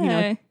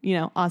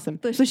 Yeah. Awesome.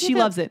 The- So she Yeah,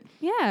 loves it.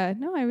 Yeah,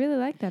 no, I really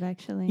like that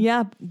actually.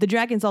 Yeah, the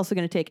dragon's also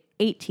going to take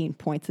 18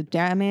 points of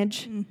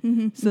damage.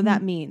 So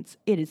that means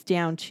it is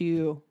down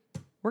to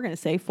We're going to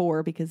say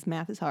 4 because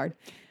math is hard.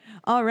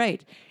 All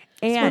right.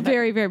 We're And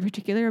very, very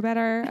particular about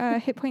our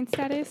hit point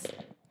status.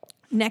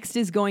 next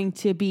is going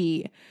to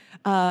be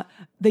the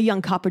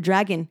young copper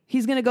dragon.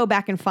 He's going to go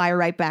back and fire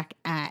right back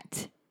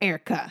at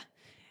Erica.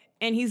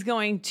 And he's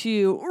going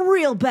to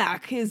reel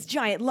back his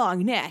giant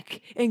long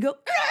neck and go,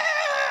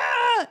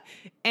 "Ah!"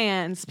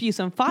 and spew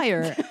some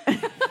fire.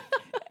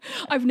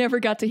 I've never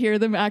got to hear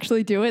them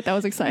actually do it. That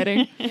was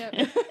exciting.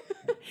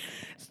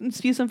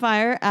 Spew some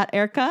fire at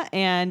Erica.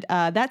 And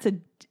that's a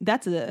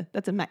kill.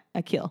 That's a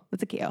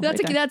KO.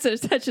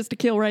 That's just a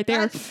kill right there.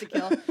 That's just a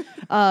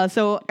kill.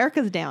 So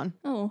Erica's down.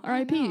 Oh,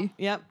 R.I.P.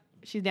 Yep,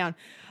 she's down.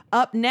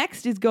 Up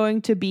next is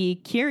going to be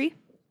Kiri.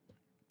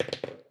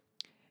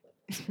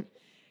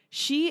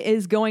 She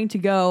is going to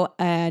go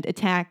and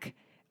attack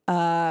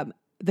the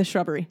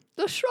shrubbery.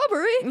 The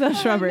shrubbery. The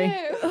shrubbery.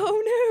 no.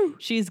 Oh no.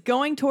 She's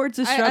going towards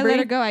the I shrubbery. let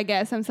her go, I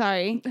guess. I'm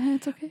sorry.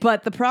 It's okay.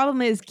 But the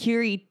problem is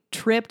Kiri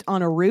tripped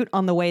on a root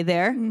on the way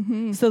there.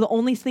 Mm-hmm. So the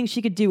only thing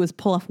she could do was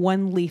pull off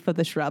one leaf of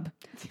the shrub.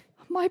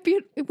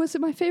 Was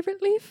it my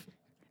favorite leaf?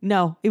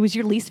 No, it was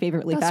your least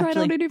favorite leaf, That's right. I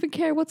actually. don't even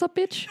care. What's up,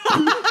 bitch?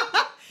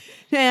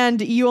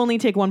 And you only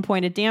take 1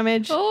 point of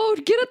damage. Oh,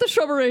 get at the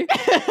shrubbery.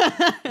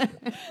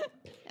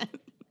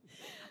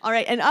 All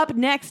right, and up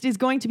next is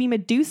going to be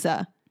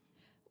Medusa.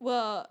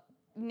 Well,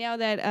 now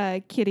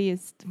that Kitty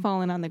is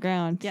fallen on the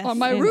ground, Yes. On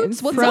my and- roots.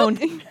 and What's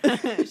prone.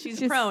 up? She's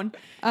Just- prone.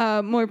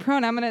 more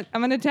prone, I'm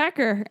gonna attack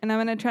her, and I'm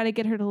gonna try to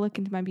get her to look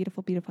into my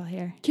beautiful, beautiful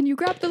hair. Can you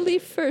grab the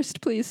leaf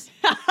first, please?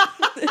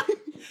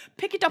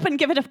 Pick it up and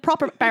give it a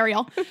proper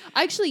burial.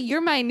 Actually,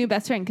 you're my new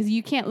best friend because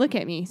you can't look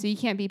at me, so you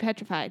can't be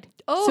petrified.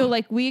 Oh. So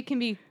like we can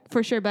be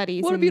for sure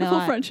buddies. What a and beautiful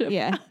not- friendship.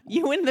 Yeah,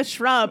 You in the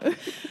shrub.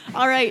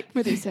 All right.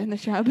 Medusa in the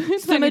shrub.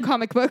 It's my new Med-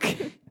 comic book.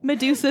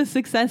 Medusa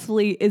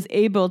successfully is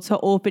able to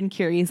open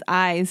Kiri's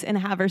eyes and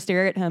have her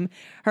stare at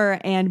her,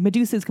 and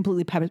Medusa is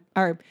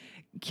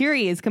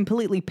Kiri is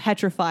completely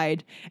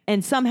petrified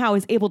and somehow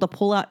is able to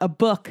pull out a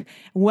book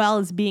while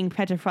is being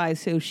petrified,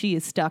 so she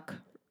is stuck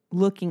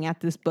looking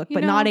at this book, You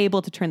but not know,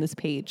 able to turn this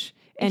page.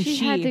 And she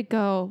had to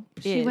go.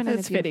 She is. went in a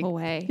That's beautiful fitting.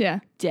 way. Yeah.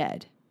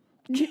 dead.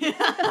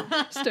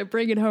 Just to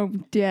bring it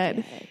home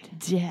dead.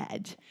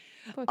 Dead.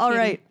 Poor All kitty.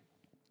 right.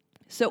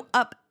 So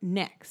up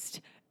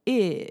next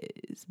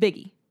is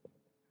Biggie.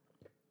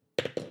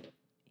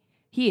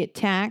 He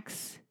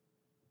attacks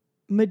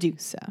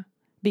Medusa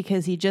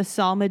because he just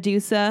saw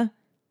Medusa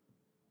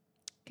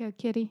Go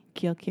kitty.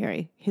 kill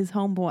Kiri, his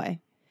homeboy.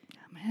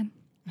 Oh, man.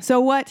 So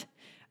what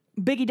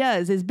Biggie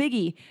does is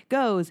Biggie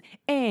goes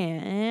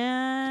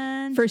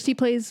and First, he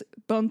plays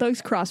Bone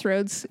Thugs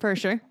Crossroads, for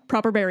sure.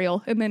 proper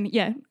burial, and then,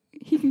 yeah,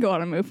 he can go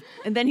on a move.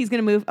 And then he's going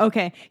to move.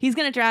 Okay. He's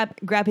going to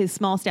grab his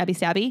small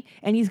stabby,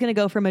 and he's going to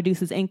go for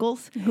Medusa's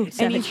ankles. Ooh, and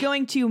savage. he's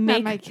going to Not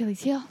make my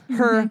Achilles heel.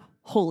 her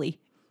holy.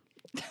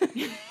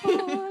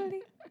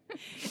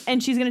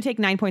 And she's going to take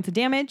 9 points of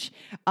damage,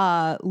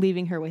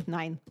 leaving her with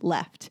 9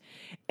 left.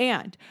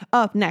 And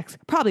up next,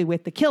 probably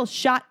with the kill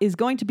shot, is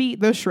going to be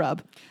the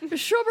shrub.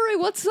 Shrubbery,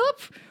 what's up?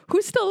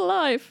 Who's still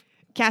alive?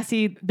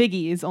 Cassie,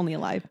 Biggie is only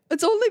alive.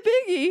 It's only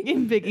Biggie.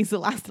 And Biggie's the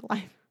last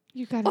alive.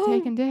 You gotta Oh.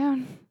 take him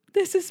down.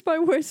 This is my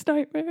worst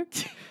nightmare.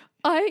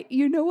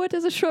 You know what,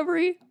 as a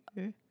shrubbery,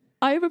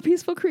 I am a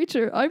peaceful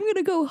creature. I'm going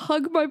to go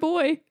hug my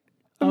boy.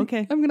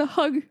 Okay. I'm going to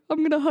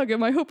hug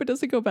him. I hope it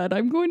doesn't go bad.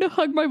 I'm going to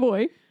hug my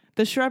boy.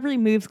 The shrubbery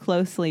moves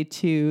closely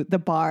to the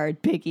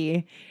bard,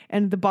 Biggie,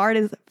 and the bard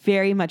is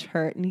very much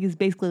hurt, and he's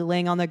basically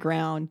laying on the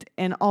ground.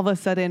 And all of a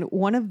sudden,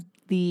 one of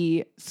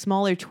the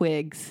smaller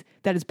twigs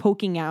that is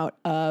poking out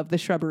of the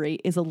shrubbery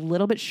is a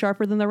little bit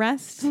sharper than the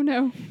rest, Oh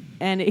no.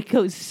 and it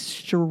goes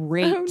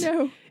straight Oh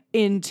no.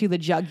 into the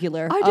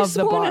jugular I of just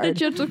the wanted a bard.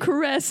 gentle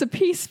caress, a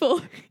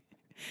peaceful.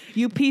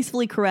 You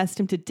peacefully caressed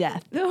him to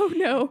death, Oh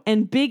no.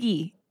 and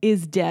Biggie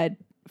is dead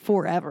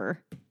forever.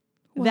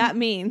 That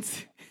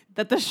means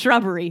that the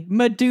shrubbery,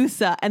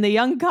 Medusa, and the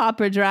young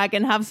copper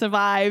dragon have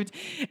survived,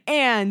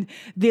 and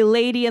the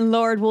lady and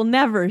lord will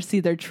never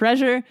see their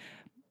treasure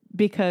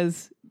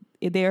because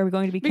they are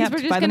going to be Because kept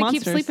we're just by the gonna keep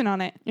monsters. sleeping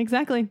on it.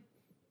 Exactly.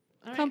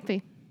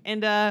 Comfy.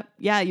 And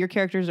yeah, your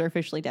characters are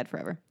officially dead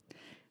forever.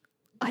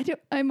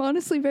 I'm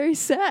honestly very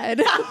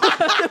sad.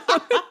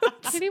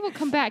 Kitty will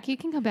come back. You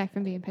can come back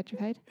from being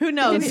petrified. Who It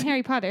knows? isn't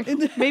Harry Potter.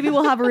 It Maybe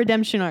we'll have a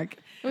redemption arc.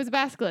 was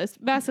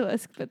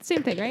basilisk, but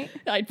same thing, right?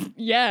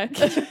 Yeah.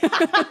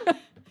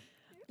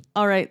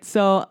 All right,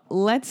 so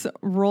let's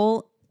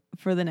roll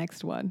for the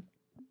next one.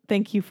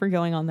 Thank you for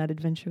going on that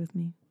adventure with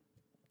me.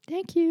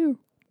 Thank you.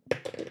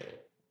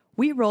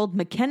 We rolled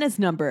McKenna's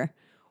number,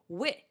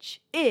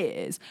 which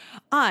is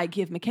I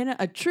give McKenna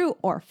a true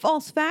or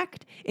false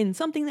fact in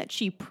something that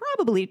she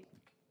probably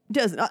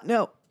does not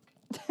know,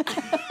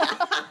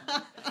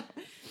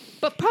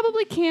 But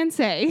probably can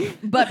say.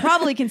 but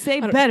probably can say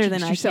don't better teach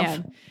than I yourself.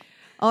 can.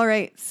 All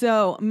right,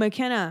 so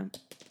McKenna,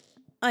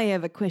 I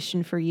have a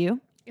question for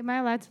you. Am I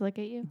allowed to look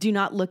at you? Do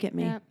not look at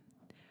me. Yeah.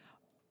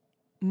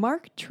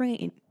 Mark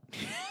Twain.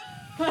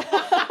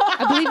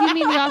 I believe you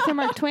mean the author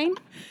Mark Twain.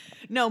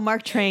 No,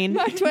 Mark Twain.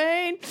 Mark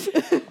Twain.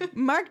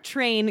 Mark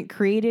Twain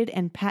created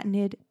and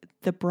patented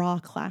the bra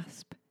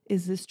clasp.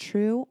 Is this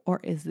true or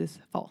is this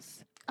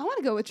false? I want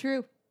to go with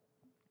true.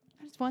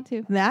 I just want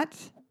to. That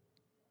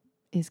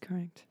is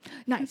correct.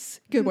 Nice.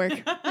 Good work.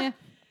 Yeah.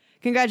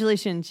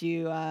 Congratulations.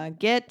 You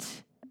get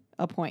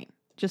a point.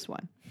 Just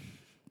one.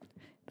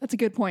 That's a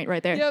good point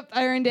right there. Yep,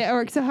 I earned it. I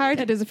worked so hard.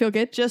 That doesn't feel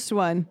good. Just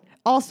one.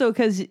 Also,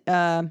 because,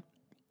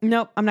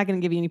 nope, I'm not going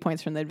to give you any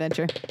points from the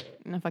adventure.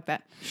 No, fuck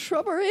that.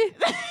 Shrubbery.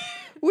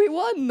 We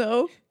won,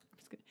 though.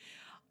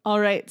 All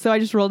right. So I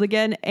just rolled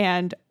again,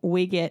 and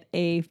we get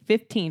a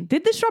 15.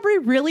 Did the shrubbery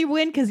really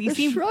win? Because you The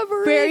seem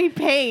shrubbery. very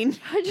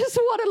pained. I just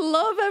want to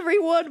love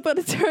everyone, but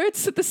it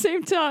hurts at the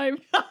same time.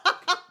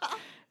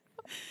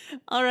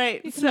 All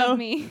right. You can So love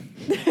me.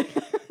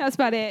 That's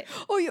about it.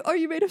 Oh, are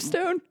you made of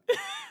stone?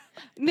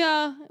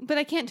 No, but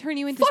I can't turn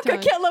you into Fuck, stone.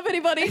 I can't love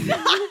anybody.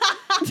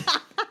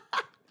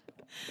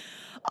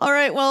 all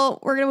right. Well,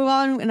 we're going to move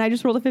on. And I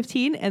just rolled a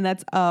 15, and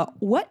that's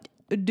what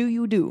do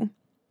you do?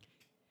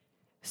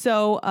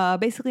 So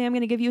basically, I'm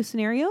going to give you a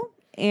scenario,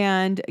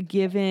 and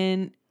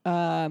given,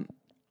 and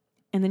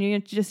then you're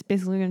just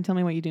basically going to tell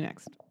me what you do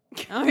next.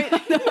 All right.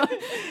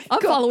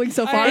 I'm following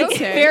so far. It's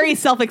very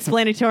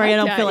self-explanatory. I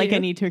don't got feel like you. I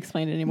need to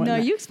explain it anymore. No,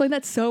 than that. you explained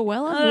that so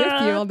well. I'm with you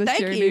on this Thank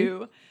journey.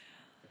 you.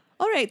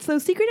 All right, so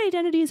secret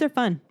identities are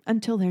fun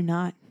until they're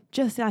not.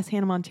 Just ask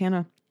Hannah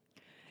Montana.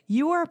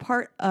 You are a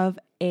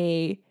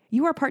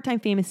part-time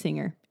famous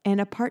singer and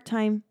a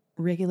part-time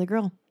regular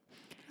girl.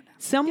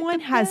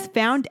 Someone has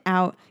found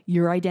out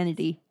your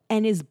identity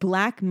and is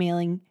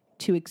blackmailing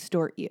you.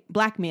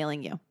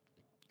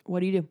 What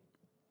do you do?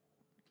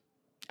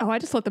 Oh, I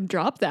just let them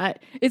drop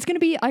that. It's going to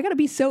be, I got to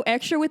be so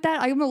extra with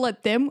that. I'm going to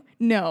let them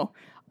know.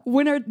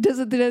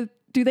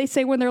 Do they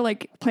say when they're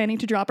like planning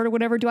to drop it or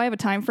whatever? Do I have a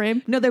time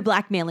frame? No, they're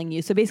blackmailing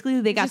you. So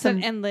basically they got Just some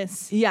an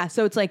endless. Yeah,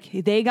 so it's like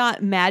they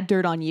got mad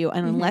dirt on you,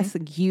 and unless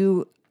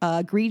you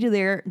agree to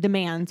their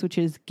demands, which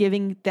is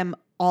giving them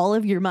all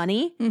of your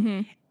money,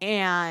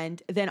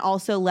 and then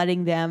also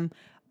letting them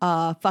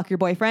fuck your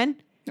boyfriend,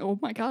 Oh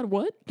my God,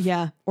 what?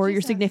 yeah, or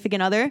your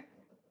significant other,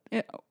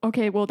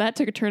 Okay, well, that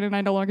took a turn and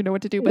I no longer know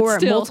what to do, but or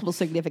still. multiple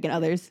significant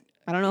others.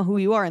 I don't know who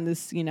you are in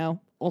this,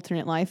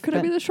 alternate life. Could I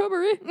but be the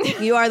shrubbery?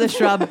 you are the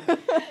shrub.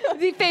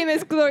 The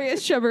famous,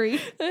 glorious shrubbery.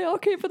 They all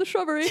came for the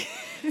shrubbery.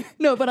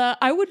 No, but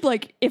I would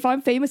if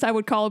I'm famous, I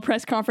would call a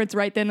press conference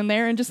right then and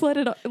there and just let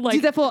it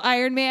Do the full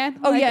Iron Man.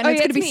 Oh yeah, and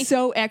it's gonna be me.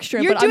 so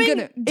extra. You're but doing I'm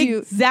gonna do.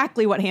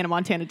 exactly what Hannah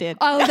Montana did.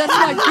 Oh, that's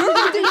my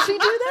girl. Did she do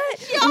that?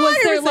 Yeah,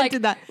 100%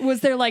 did that.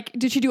 Was there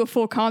did she do a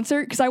full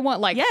concert? Because I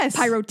want Yes.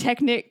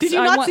 pyrotechnics. Did you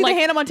I not want, see the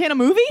Hannah Montana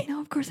movie?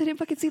 No, of course I didn't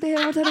fucking see the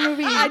Hannah Montana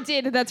movie. I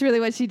did. That's really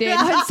what she did.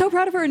 I'm so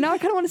proud of her. Now I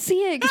kind of want to see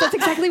it because that's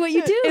exactly what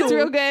you do. It's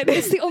real good.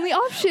 It's the only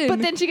option. But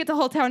then she gets the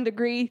whole town to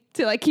agree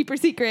to keep her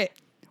secret.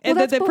 Well, And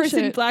then that's the person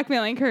bullshit.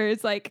 blackmailing her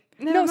is like,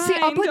 no, see,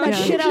 I'll put that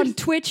shit out on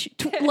Twitch.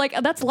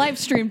 That's live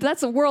streamed.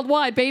 That's a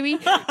worldwide, baby.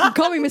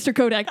 Call me Mr.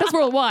 Kodak. That's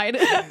worldwide.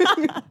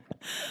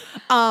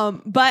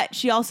 But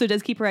she also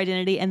does keep her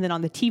identity, and then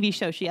on the TV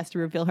show, she has to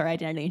reveal her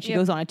identity, and she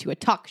goes on to a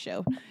talk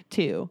show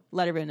to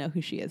let everyone know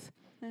who she is.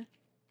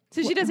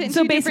 So she does it in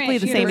So two basically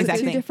different the same universes. exact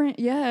Two thing. different,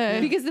 yeah.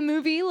 Because the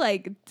movie,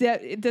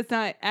 it does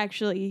not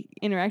actually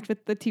interact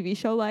with the TV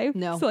show life.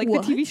 No. So,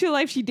 What? the TV show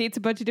life, she dates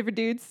a bunch of different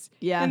dudes.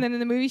 Yeah. And then in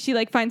the movie, she,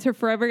 finds her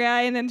forever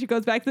guy, and then she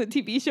goes back to the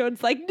TV show, and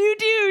it's like, new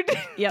dude.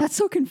 Yep. That's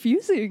so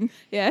confusing.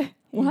 Yeah.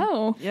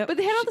 Wow. Yep. But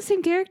they had all the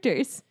same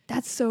characters.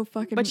 That's so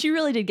fucking. But she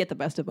really did get the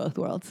best of both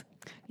worlds.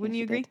 Wouldn't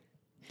you agree?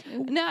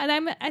 No,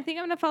 and I think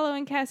I'm going to follow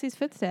in Cassie's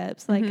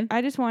footsteps.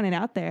 I just want it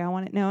out there. I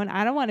want it known.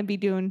 I don't want to be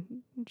doing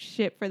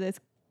shit for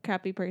this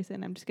crappy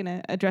person. I'm just going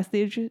to address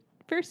the issue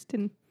first.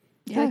 And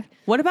yeah.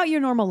 What about your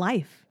normal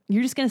life?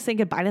 You're just going to say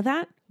goodbye to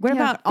that? What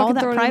Yeah, about all fucking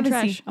that throw it in the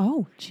privacy? trash.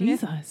 Oh,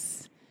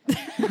 Jesus.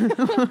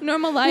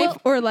 normal life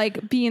or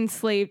be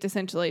enslaved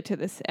essentially to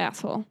this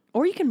asshole.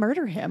 Or you can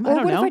murder him. Or I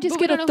don't what know. if I just But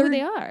we get don't a know who third?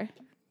 they are.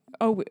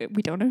 Oh,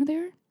 we don't know who they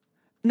are.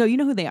 No, you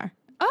know who they are.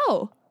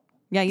 Oh.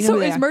 Yeah, you know So who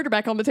they is are. murder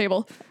back on the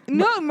table?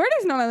 No,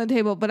 murder's not on the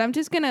table, but I'm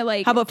just going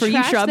to How about for you,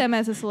 trash Shrub? them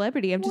as a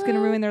celebrity. I'm just going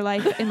to ruin their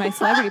life in my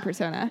celebrity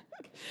persona.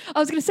 I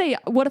was gonna say,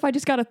 what if I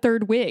just got a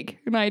third wig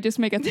and I just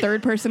make a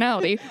third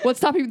personality? What's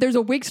stopping? There's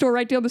a wig store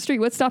right down the street.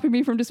 What's stopping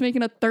me from just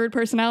making a third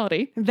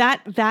personality?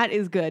 That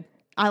is good.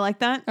 I like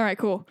that. All right,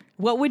 cool.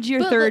 What would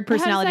your But third how's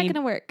personality? that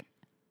going to work?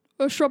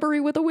 A shrubbery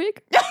with a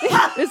wig?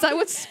 Is that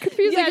what's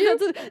confusing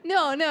you?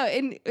 No.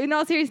 In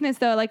all seriousness,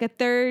 though, a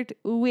third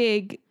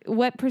wig,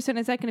 what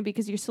persona is that going to be?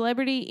 Because your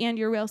celebrity and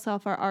your real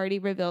self are already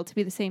revealed to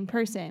be the same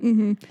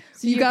person.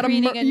 So You you're gotta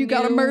creating a you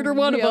gotta new murder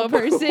one of real them.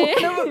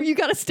 person. You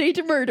gotta stage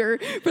a murder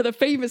for the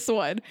famous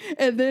one,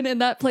 and then in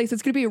that place,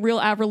 it's gonna be a real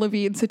Avril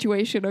Lavigne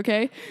situation,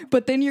 okay?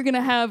 But then you're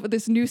gonna have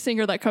this new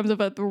singer that comes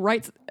up at the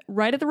right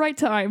at the right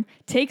time,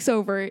 takes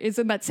over, is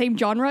in that same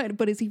genre,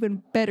 but is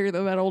even better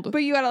than that old.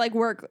 But you got to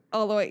work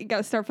all the way.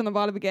 gotta start from the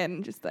bottom again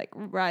and just like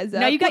rise up.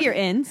 Now you got your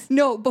ins.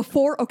 No,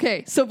 before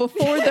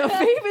the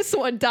famous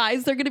one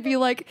dies, they're gonna be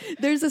like,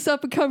 "There's this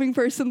up and coming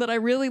person that I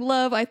really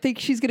love. I think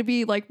she's gonna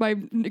be like my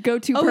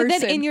go-to Oh, person."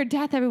 but then in your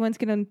death, everyone's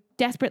gonna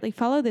desperately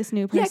follow this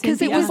new person. yeah,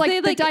 because it was like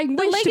they, the dying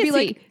the wish to be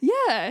legacy. like,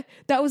 "Yeah,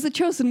 that was the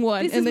chosen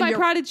one." This and is then my you're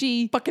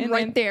prodigy. fucking And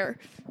right then- there.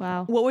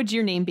 Wow. What would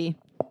your name be?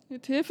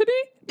 Tiffany.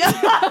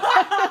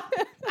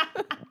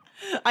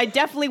 I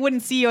definitely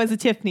wouldn't see you as a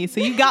Tiffany,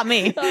 so you got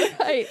me. All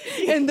right,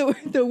 and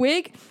the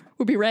wig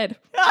would be red.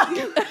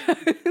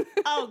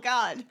 Oh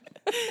God.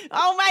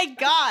 Oh my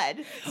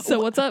God. So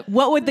what's up?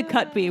 What would the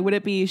cut be? Would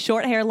it be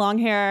short hair, long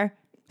hair,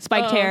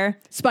 spiked hair?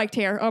 Spiked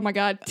hair. Oh my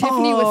God,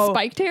 Tiffany with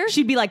spiked hair.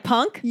 She'd be like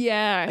Punk?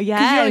 Yeah. 'Cause you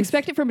Yes. don't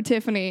expect it from a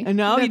Tiffany.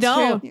 No, you That's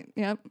don't. true.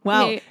 Yep.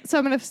 Wow. Okay, so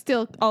I'm gonna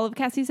steal all of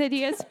Cassie's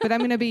ideas, but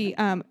I'm gonna be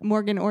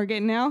Morgan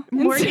Organ now.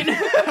 Morgan.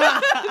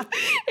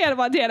 Hannah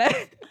Montana.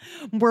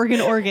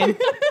 Morgan Organ.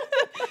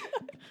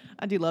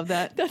 I do love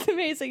that. That's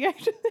amazing,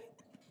 actually.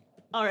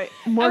 All right.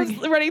 I was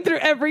running through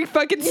every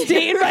fucking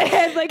state in my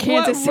head, like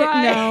Kansas what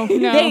City.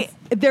 rhyme? No.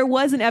 There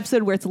was an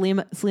episode where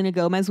Selena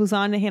Gomez was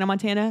on Hannah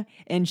Montana,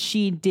 and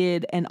she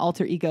did an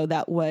alter ego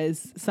that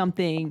was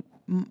something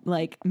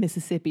like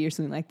Mississippi or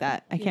something like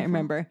that. I can't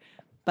remember,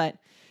 but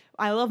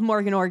I love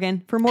Morgan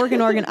Organ. For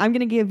Morgan Organ, I'm going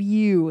to give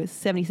you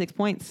 76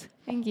 points.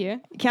 Thank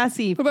you.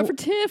 Cassie, What about for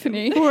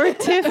Tiffany? for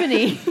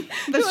Tiffany. It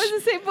was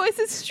the same voice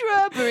as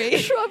Strawberry.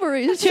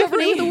 Shrubbery. Tiffany.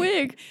 Shrubbery with a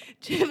wig.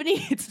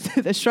 Tiffany, it's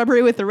the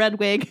shrubbery with the red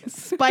wig,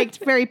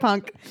 spiked, very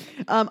punk.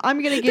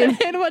 I'm going to give...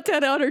 Hannah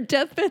Montana on her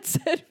deathbed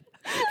said,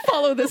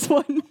 "Follow this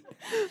one." Who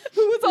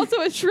was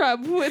also a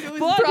shrub with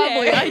blonde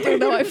Probably. hair. I don't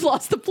know. I've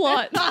lost the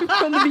plot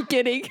from the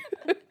beginning.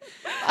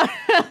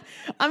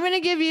 I'm going to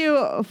give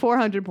you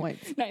 400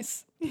 points.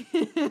 Nice.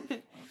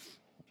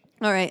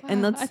 All right,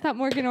 and I let's... thought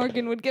Morgan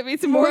Organ would give me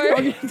some more.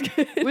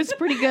 It was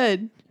pretty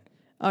good.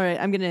 All right,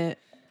 I'm going to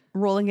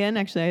roll again.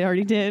 Actually, I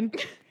already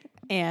did.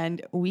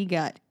 And we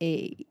got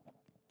a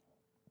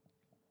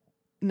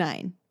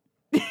 9.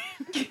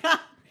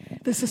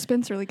 The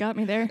suspense really got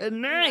me there. A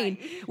 9,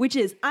 which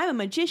is I'm a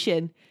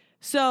magician.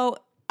 So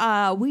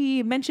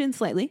we mentioned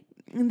slightly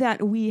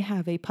that we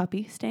have a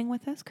puppy staying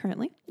with us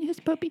currently. Yes,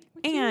 puppy.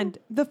 And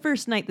the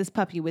first night this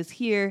puppy was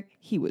here,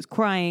 he was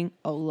crying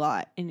a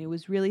lot, and it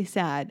was really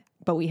sad.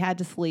 But we had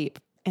to sleep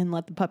and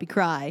let the puppy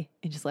cry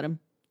and just let him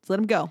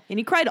go. And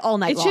he cried all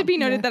night It long. should be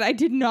noted that I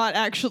did not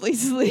actually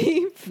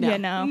sleep. No. Yeah,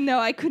 no. No,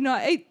 I could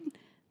not.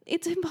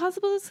 It's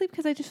impossible to sleep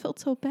because I just felt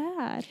so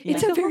bad.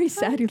 It's Like, a the very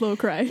whole time. sad low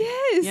cry.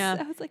 Yes. Yeah.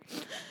 I was like,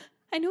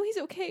 I know he's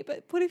okay,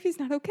 but what if he's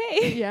not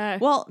okay? Yeah.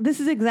 Well, this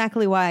is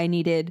exactly why I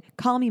needed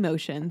calm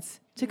emotions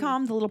to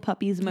calm the little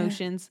puppy's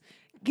emotions,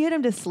 get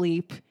him to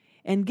sleep,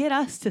 and get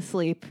us to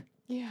sleep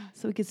Yeah.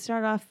 so we could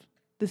start off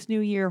this new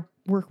year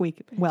work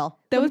week well.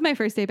 That was my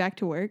first day back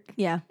to work,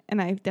 Yeah.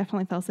 and I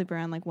definitely fell asleep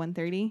around like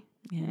 1:30,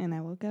 Yeah. and I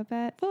woke up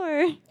at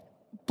 4.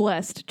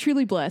 Blessed.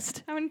 Truly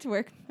blessed. I went to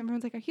work.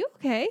 Everyone's like, "Are you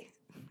okay?"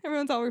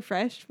 Everyone's all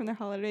refreshed from their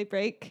holiday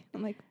break.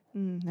 I'm like,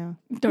 no.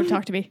 Don't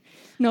talk to me.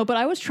 No, but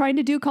I was trying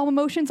to do calm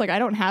emotions. Like, I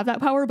don't have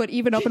that power, but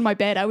even up in my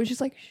bed, I was just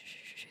like,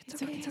 shh,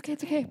 it's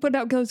okay. But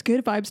out goes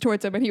good vibes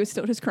towards him, and he was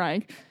still just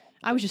crying.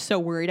 I was just so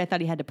worried. I thought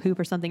he had to poop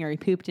or something, or he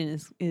pooped in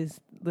his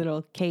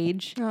little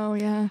cage. Oh,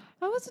 yeah.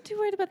 I wasn't too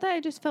worried about that. I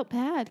just felt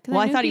bad. Well,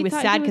 I knew thought he was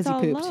sad 'cause he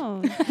all pooped.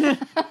 alone.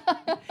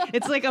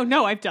 It's like, oh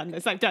no, I've done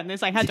this.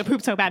 I had to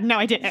poop so bad. No,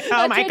 I didn't. Oh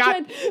I my did, God.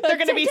 Jen. They're I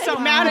going to be did. so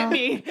mad at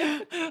me.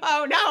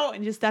 Oh no.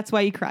 And just that's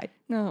why you cried.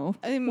 No.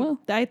 Well,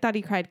 I thought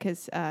he cried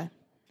because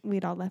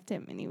we'd all left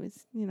him and he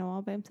was,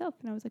 all by himself.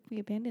 And I was like, we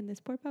abandoned this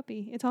poor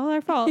puppy. It's all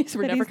our fault. Yes,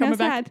 we're that never he's now coming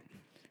back. sad.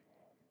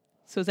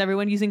 So is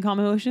everyone using calm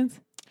emotions?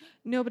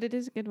 No, but it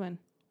is a good one.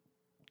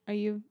 Are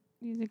you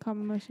using calm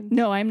emotions?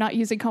 No, I'm not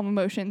using calm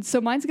emotions. So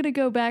mine's going to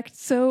go back.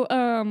 So,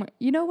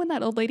 when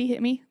that old lady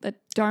hit me, that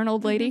darn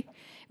old lady?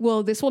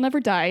 Well, this will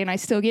never die, and I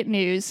still get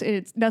news.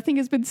 Nothing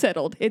has been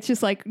settled. It's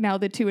just like now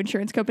the two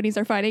insurance companies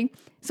are fighting.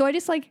 So I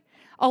just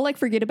I'll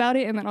forget about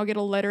it, and then I'll get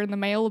a letter in the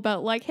mail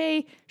about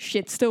hey,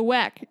 shit's still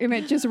whack. And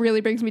it just really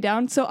brings me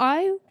down. So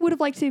I would have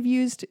liked to have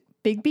used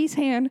Big B's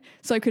hand,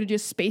 so I could have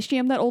just space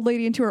jammed that old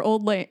lady into her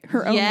own lane.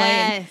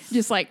 Yes.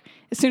 Just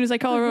as soon as I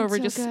call her over,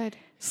 so just good.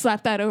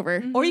 slap that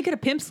over. Or you could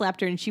have pimp slapped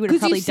her and she would have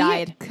probably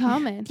died.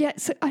 Coming. Yeah,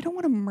 so I don't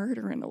want to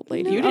murder an old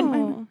lady. You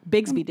No. didn't.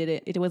 Bigsby did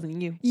it. It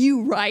wasn't you.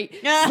 You right.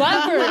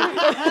 Slap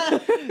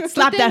her.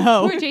 Slap that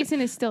hoe. Poor Jason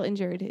is still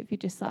injured if you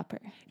just slap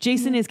her.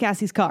 Jason is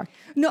Cassie's car.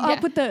 No, Yeah. I'll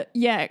put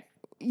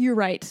you're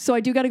right. So I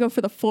do got to go for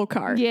the full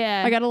car.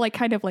 Yeah. I got to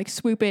kind of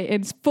swoop it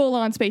and full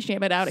on Space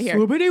Jam it out of here.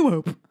 Whoopity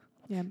whoop.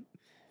 Yeah.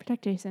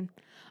 Protect Jason.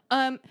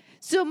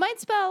 So my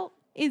spell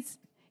is,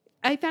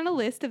 I found a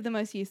list of the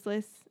most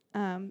useless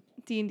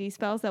D&D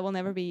spells that will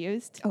never be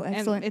used. Oh,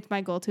 excellent. And it's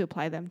my goal to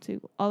apply them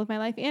to all of my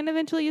life and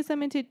eventually use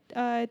them into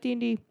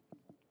D&D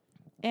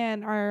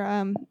and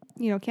our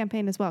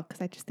campaign as well,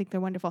 because I just think they're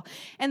wonderful.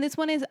 And this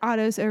one is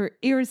Otto's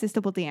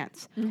Irresistible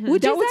Dance,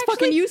 which That is one's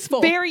fucking actually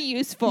useful. very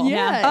useful.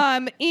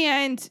 Yeah.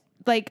 And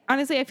Like,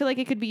 honestly, I feel like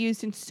it could be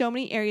used in so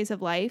many areas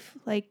of life.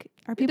 Like,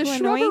 are people the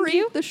annoying shrubbery,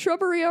 you? the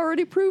shrubbery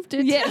already proved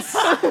it. Yes.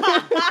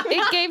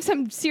 It gave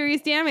some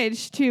serious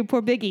damage to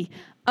poor Biggie.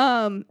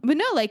 But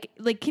no, like,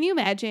 can you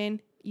imagine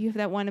you have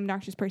that one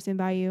obnoxious person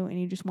by you and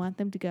you just want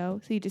them to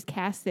go? So you just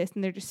cast this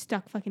and they're just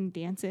stuck fucking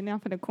dancing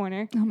off in a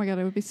corner. Oh my god,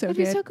 it would be so It'd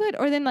good. be so good.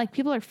 Or then, like,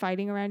 people are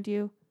fighting around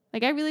you.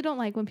 Like, I really don't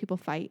like when people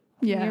fight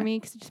Yeah. near me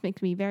because it just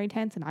makes me very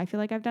tense and I feel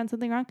like I've done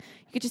something wrong.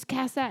 You could just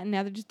cast that and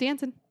now they're just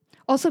dancing.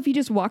 Also, if you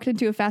just walked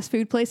into a fast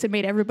food place and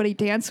made everybody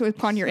dance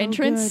upon your So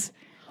entrance.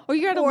 Or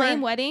you're at a Or-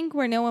 lame wedding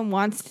where no one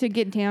wants to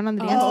get down on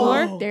the dance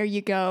floor. There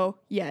you go.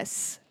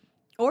 Yes.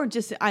 Or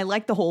just, I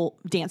like the whole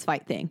dance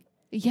fight thing.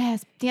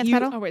 Yes, dance You-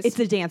 battle. Always. It's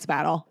a dance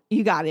battle.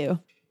 You got to.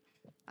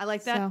 I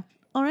like that. So-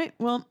 All right.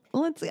 Well,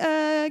 let's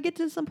get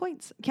to some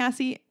points.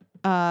 Cassie,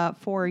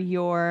 for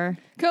your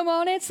Come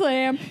on and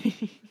slam.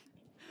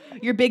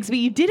 Bigsby,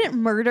 you didn't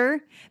murder.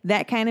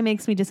 That kind of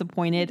makes me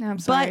disappointed. I'm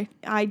sorry.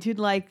 But I did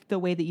like the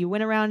way that you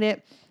went around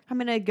it. I'm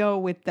going to go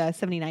with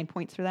 79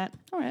 points for that.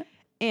 All right.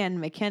 And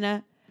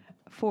McKenna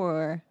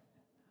for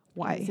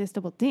why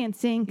Irresistible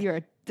dancing.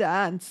 you're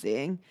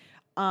dancing.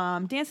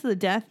 Dance to the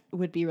Death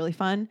would be really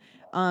fun.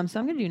 So I'm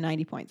going to do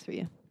 90 points for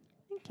you.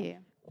 Thank you.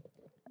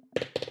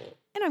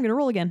 And I'm going to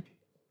roll again.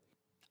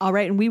 All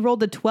right. And we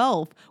rolled a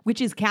 12,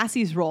 which is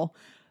Cassie's roll.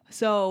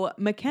 So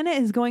McKenna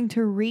is going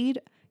to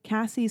read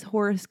Cassie's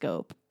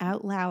horoscope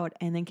out loud,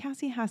 and then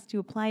Cassie has to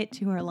apply it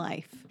to her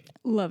life.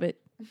 Love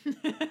it.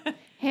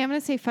 Hey, I'm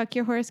going to say fuck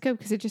your horoscope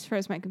because it just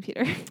froze my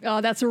computer.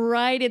 Oh, that's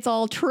right. It's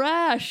all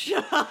trash.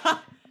 All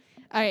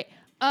right.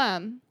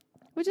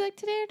 Would you like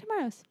today or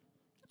tomorrow's?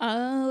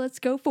 Let's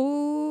go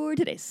for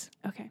today's.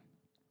 Okay.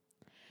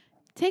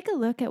 Take a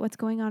look at what's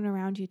going on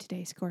around you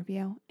today,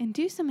 Scorpio, and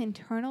do some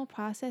internal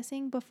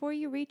processing before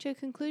you reach a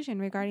conclusion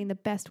regarding the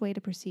best way to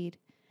proceed.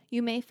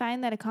 You may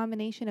find that a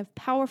combination of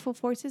powerful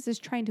forces is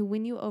trying to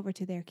win you over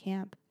to their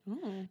camp.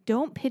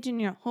 Don't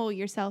pigeonhole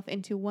yourself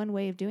into one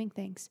way of doing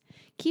things.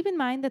 Keep in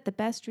mind that the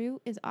best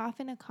route is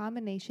often a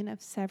combination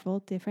of several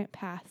different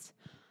paths.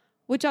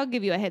 Which I'll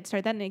give you a head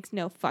start. That makes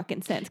no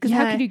fucking sense. Because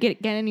how Yeah. could you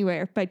get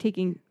anywhere by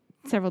taking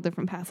several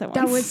different paths at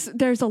once?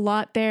 There's a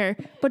lot there.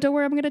 But don't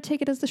worry, I'm going to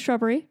take it as the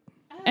shrubbery.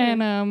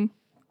 And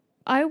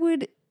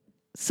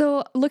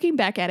so looking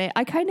back at it,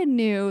 I kind of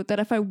knew that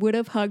if I would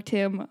have hugged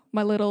him,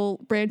 my little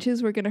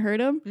branches were going to hurt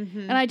him.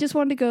 And I just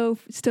wanted to go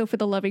still for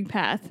the loving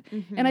path.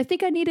 And I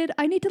think I need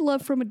to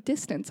love from a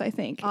distance, I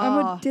think. I'm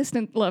a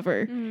distant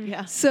lover.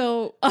 Yeah.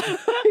 So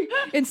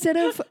instead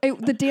of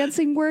the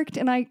dancing worked,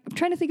 and I'm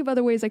trying to think of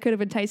other ways I could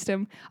have enticed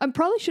him. I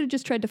probably should have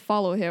just tried to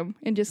follow him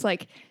and just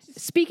like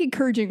speak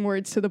encouraging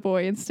words to the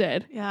boy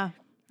instead. Yeah.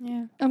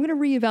 Yeah. I'm gonna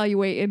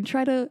reevaluate and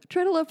try to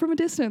love from a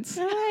distance.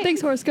 All right. Thanks,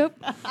 horoscope.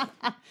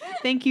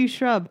 Thank you,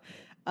 Shrub.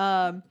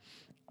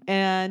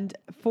 And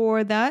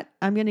for that,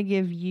 I'm going to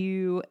give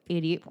you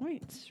 88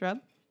 points, Shrub.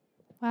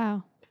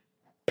 Wow.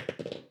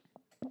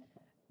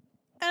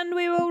 And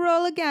we will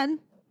roll again.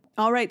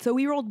 All right, so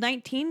we rolled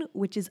 19,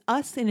 which is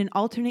us in an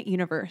alternate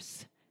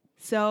universe.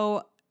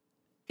 So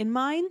in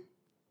mine,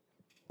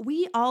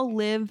 we all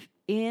live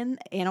in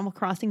Animal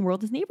Crossing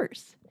world as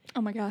neighbors.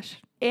 Oh my gosh.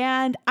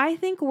 And I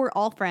think we're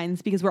all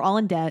friends because we're all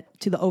in debt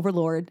to the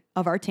overlord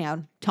of our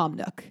town, Tom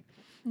Nook.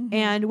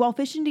 And while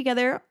fishing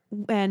together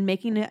and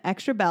making an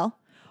extra bell,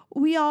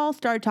 we all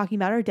started talking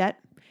about our debt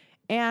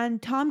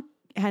and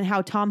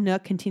how Tom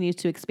Nook continues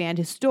to expand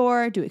his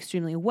store, do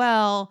extremely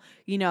well,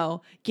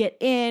 get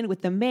in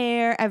with the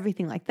mayor,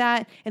 everything like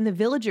that. And the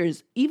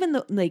villagers, even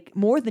though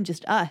more than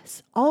just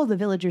us, all of the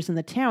villagers in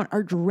the town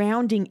are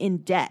drowning in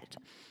debt.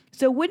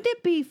 So wouldn't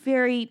it be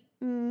very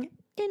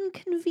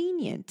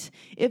inconvenient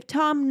if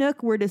Tom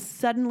Nook were to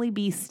suddenly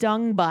be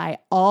stung by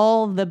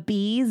all the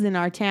bees in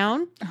our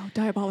town Oh,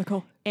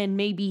 diabolical. and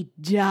maybe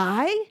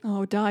die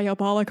Oh,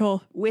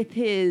 diabolical. with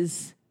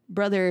his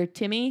brother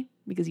Timmy,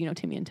 because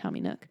Timmy and Tommy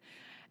Nook.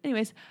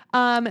 Anyways,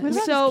 What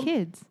about his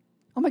kids?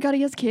 Oh my god,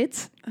 he has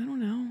kids? I don't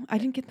know. I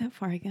didn't get that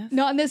far, I guess.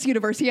 Not in this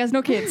universe. He has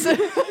no kids.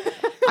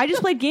 I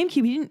just played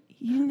GameCube. He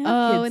didn't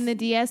have Oh, kids. in the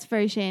DS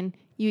version,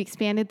 you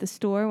expanded the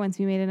store once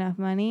you made enough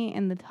money,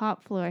 and the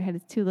top floor had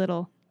two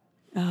little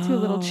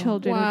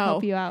children would Wow.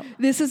 help you out.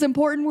 This is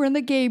important. We're in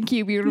the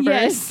GameCube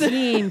universe.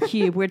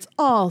 GameCube, where it's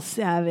all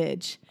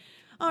savage.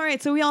 All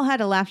right, so we all had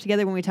to laugh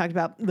together when we talked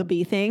about the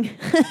bee thing.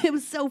 It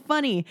was so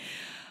funny.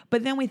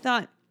 But then we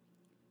thought,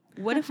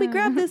 what if we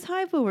grab this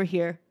hive over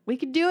here? We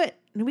could do it,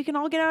 and we can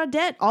all get out of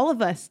debt, all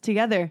of us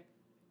together.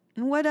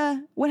 And what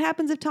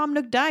happens if Tom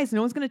Nook dies? No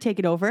one's going to take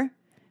it over.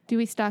 Do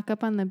we stock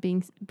up on the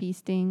bee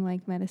sting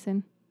like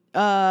medicine for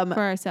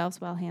ourselves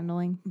while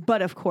handling?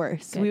 But of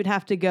course, Good. we would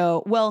have to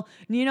go, well,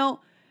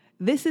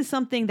 this is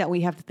something that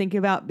we have to think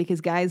about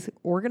because, guys,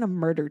 we're going to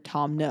murder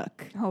Tom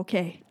Nook.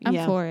 Okay. I'm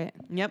Yeah. for it.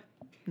 Yep.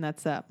 And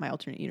that's my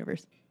alternate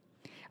universe.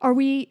 Are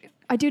we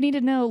I do need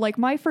to know, like,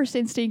 my first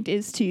instinct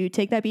is to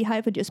take that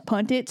beehive and just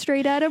punt it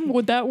straight at him.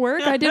 Would that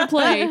work? I didn't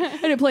play,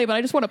 but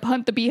I just want to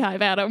punt the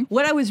beehive at him.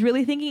 What I was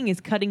really thinking is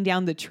cutting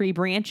down the tree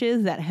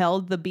branches that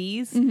held the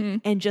bees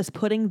and just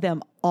putting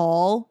them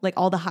all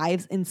the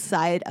hives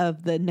inside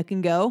of the Nook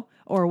and Go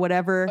or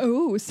whatever.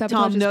 Oh,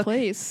 sabotage his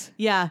place.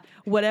 Yeah,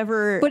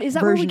 whatever. But is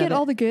that where we get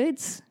all the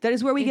goods? That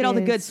is where we get all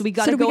the goods. So we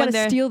got to we go got in to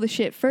there. steal the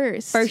shit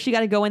first. First, you got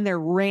to go in there,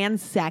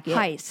 ransack it.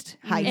 Heist.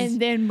 Heist. And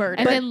then murder.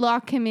 And then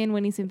lock him in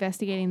when he's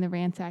investigating the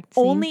ransacked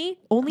scene.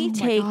 Only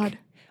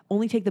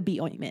take the bee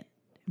ointment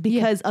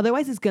because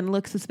otherwise it's gonna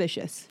look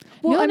suspicious.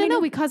 Well, no.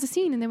 We cause a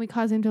scene and then we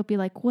cause him to be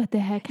like, "What the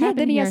heck happened?"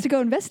 Then he here? has to go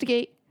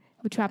investigate.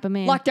 We trap him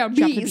in. Lock down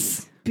Trap the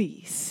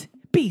bees.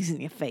 Bees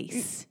in your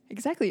face.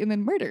 Exactly, and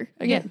then murder.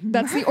 Again,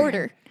 that's the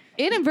order.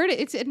 Inadvertent.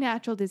 It's a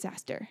natural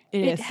disaster.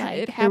 It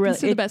happens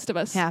to the best of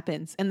us.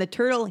 Happens, and the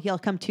turtle he'll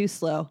come too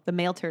slow. The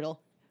male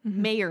turtle,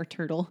 mayor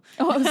turtle,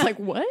 Oh, I was like,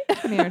 what?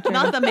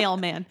 not the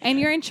mailman. And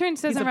your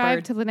insurance doesn't a arrive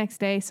bird. till the next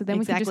day, so then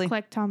we can Exactly. just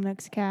collect Tom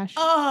Nook's cash.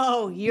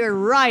 Oh, you're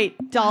right.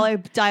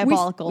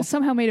 Diabolical. We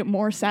somehow made it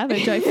more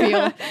savage, I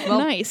feel.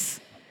 Nice.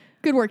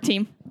 Good work,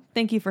 team.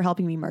 Thank you for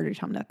helping me murder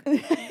Tom Nook.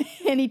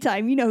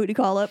 Anytime. You know who to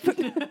call up.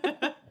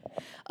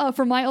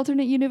 For my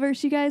alternate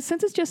universe, you guys,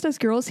 since it's just us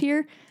girls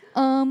here,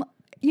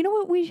 you know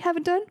what we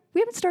haven't done?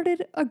 We haven't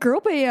started a girl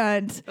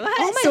band. Oh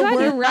my God,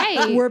 you're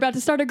right. We're about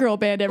to start a girl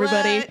band,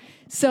 everybody. What?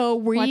 So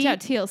Watch out,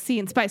 TLC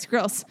and Spice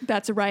Girls.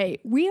 That's right.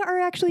 We're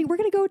going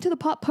to go to the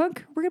pop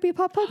punk. We're going to be a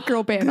pop punk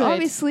girl band, Good.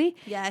 obviously.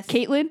 Yes.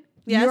 Caitlin,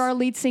 Yes. you're our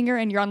lead singer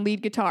and you're on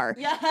lead guitar.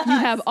 Yes. You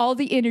have all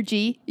the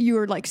energy.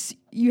 You're like,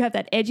 you have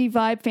that edgy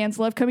vibe. Fans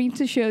love coming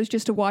to shows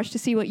just to watch to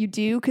see what you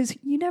do because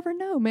you never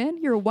know, man.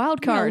 You're a wild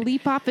You know, card.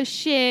 leap off of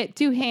shit,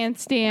 do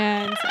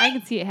handstands. I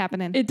can see it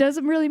happening. It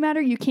doesn't really matter.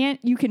 You can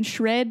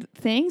shred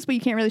things, but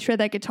you can't really shred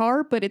that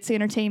guitar, but it's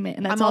entertainment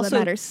and that's I'm all that also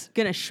matters.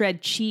 gonna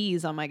shred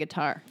cheese on my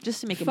guitar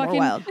just to make it more Fucking,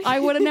 wild. I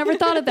would have never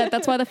thought of that.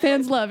 That's why the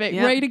fans love it.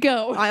 Yep. Ready to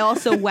go. I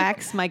also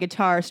wax my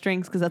guitar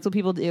strings because that's what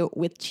people do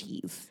with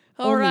cheese.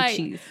 All Only right.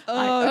 cheese.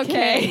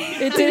 Okay.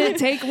 It didn't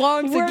take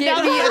long to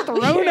get me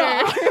thrown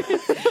off.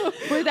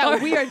 We're that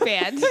weird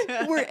band.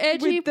 We're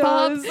edgy With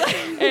pop those.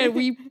 and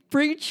we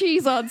bring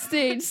cheese on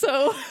stage.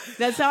 So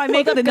That's how I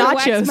make the Gotta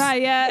wax nachos.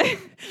 my,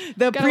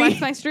 The gotta wax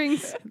my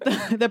strings.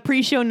 the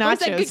pre-show Where's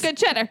that nachos. good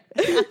cheddar?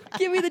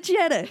 give me the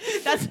cheddar.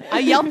 That's I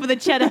yell for the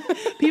cheddar.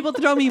 People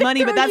throw me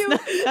money, but that's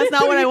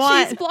not what I Cheese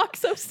want.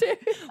 blocks upstairs.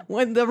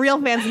 When the real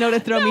fans know to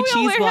throw me we all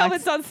cheese wear blocks.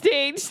 helmets on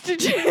stage to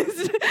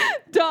just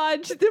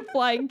dodge the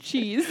flying cheese.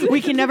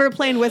 We can never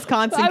play in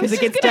Wisconsin because it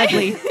gets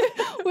deadly.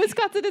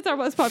 Wisconsin is our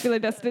most popular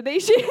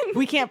destination.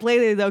 We can't play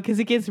there though because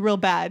it gets real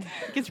bad.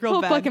 It gets real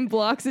Whole bad. fucking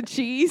blocks of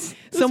cheese.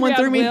 Someone Those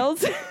threw round me.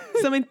 wheels.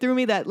 Someone threw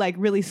me that like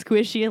really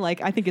squishy and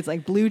like I think it's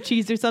like blue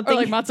cheese or something. Or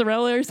like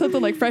mozzarella or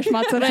something like fresh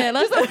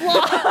mozzarella.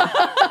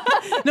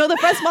 No, the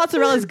fresh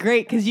mozzarella is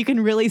great because you can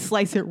really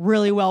slice it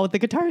really well with the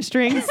guitar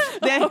strings.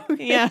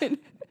 Yeah.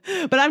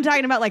 But I'm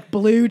talking about like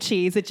blue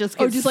cheese. It just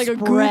gets just like a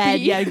spread,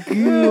 goopy. yeah,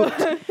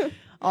 gooped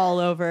all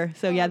over.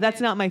 So yeah, that's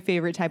not my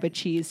favorite type of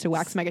cheese to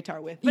wax my guitar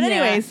with. But Yeah.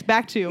 anyways,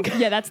 back to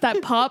Yeah, that's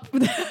that pop,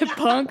 that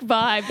punk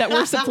vibe that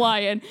we're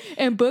supplying.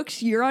 And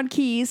Books, you're on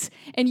keys,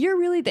 and you're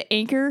really the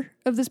anchor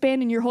of this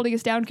band, and you're holding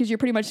us down because you're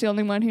pretty much the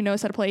only one who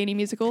knows how to play any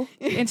musical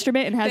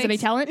instrument and has any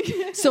talent.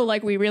 So,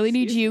 like, we really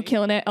need you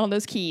killing it on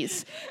those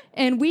keys.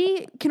 And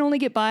we can only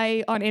get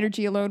by on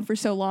energy alone for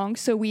so long.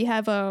 So we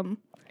have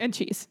And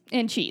cheese.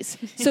 and cheese.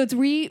 So it's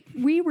we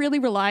really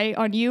rely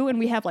on you, and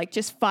we have like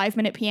just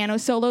 5-minute piano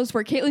solos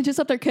where Caitlin's just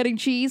up there cutting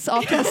cheese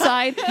off to the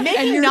side, and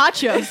making you're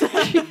nachos.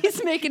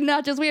 She's making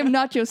nachos. We have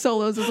nacho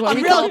solos, is what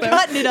I'm we call really them.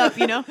 cutting it up,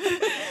 you know.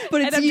 But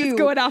And it's I'm you just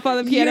going off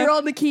on the piano. You're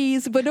on the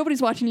keys, but nobody's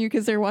watching you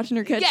because they're watching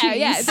her cut cheese.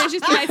 Yeah. There's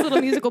just a nice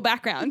little musical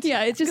background.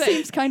 Yeah, it just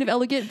seems kind of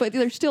elegant, but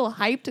they're still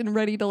hyped and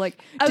ready to like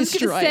I was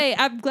destroy. gonna say,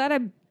 I'm glad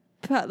I'm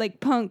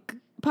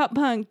pop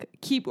punk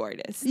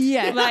keyboardist.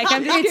 Yeah, Like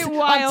I'm just getting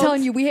wild. I'm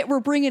telling you, we're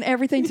bringing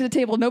everything to the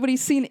table. Nobody's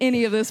seen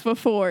any of this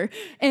before,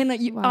 and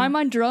I'm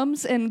on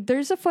drums. And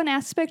there's a fun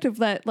aspect of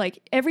that. Like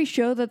every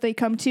show that they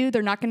come to,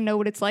 they're not going to know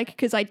what it's like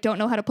because I don't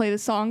know how to play the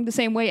song the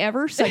same way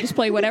ever. So I just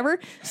play whatever.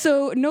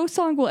 So no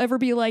song will ever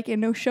be alike, and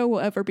no show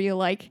will ever be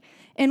alike.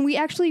 And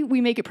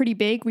we make it pretty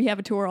big. We have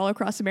a tour all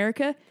across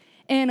America,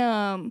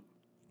 and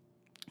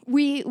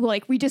we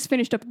just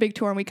finished up a big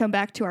tour and we come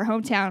back to our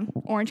hometown,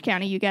 Orange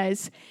County, you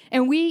guys.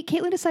 And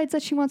Caitlin decides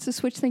that she wants to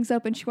switch things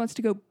up and she wants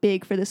to go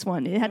big for this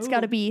one. It has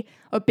got to be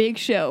a big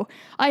show.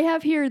 I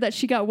have here that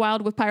she got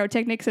wild with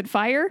pyrotechnics and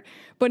fire,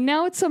 but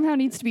now it somehow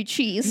needs to be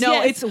cheese. No,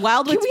 Yes. it's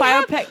Wild with we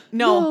Fire have-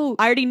 No,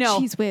 I already know.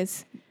 Cheese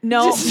whiz.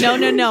 No.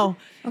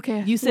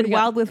 Okay. You said what do got?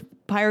 Wild with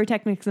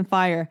pyrotechnics and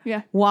fire.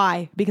 Yeah.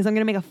 Why? Because I'm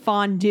going to make a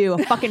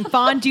fucking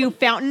fondue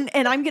fountain,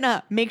 and I'm going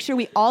to make sure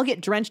we all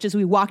get drenched as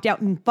we walked out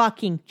in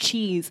fucking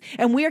cheese.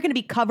 And we are going to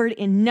be covered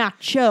in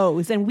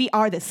nachos, and we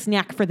are the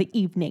snack for the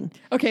evening.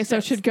 Okay, so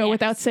it should go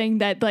without saying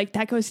that, like,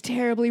 that goes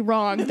terribly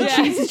wrong. The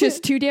cheese is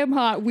just too damn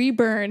hot. We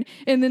burn.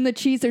 And then the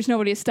cheese, there's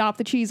nobody to stop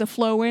the cheese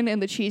a-flowing,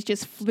 and the cheese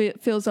just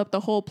fills up the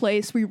whole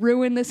place. We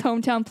ruin this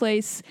hometown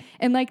place.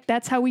 And, like,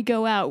 that's how we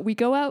go out. We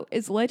go out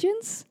as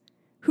legends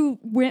who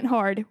went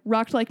hard,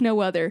 rocked like no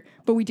other,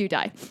 but we do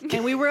die.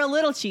 And we were a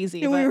little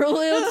cheesy. And we were a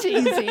little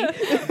cheesy.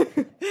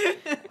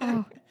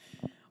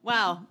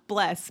 Wow.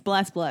 Bless.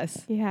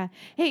 Yeah.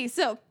 Hey,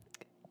 so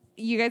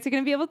you guys are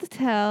going to be able to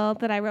tell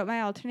that I wrote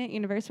my alternate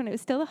universe when it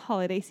was still the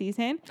holiday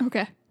season.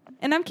 Okay.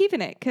 And I'm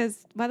keeping it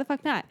because why the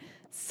fuck not?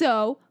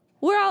 So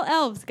we're all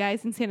elves,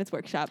 guys, in Santa's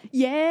workshop.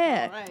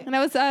 Yeah. Right. And I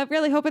was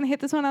really hoping to hit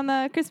this one on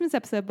the Christmas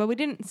episode, but we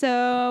didn't.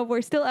 So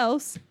we're still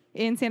elves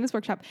in Santa's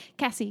workshop.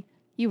 Cassie,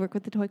 you work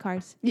with the toy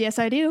cars, Yes,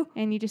 I do.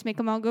 and you just make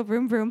them all go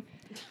vroom vroom.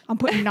 I'm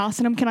putting NOS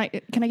in them. Can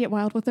I get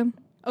wild with them?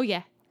 Oh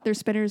yeah. They're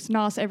spinners,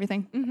 NOS,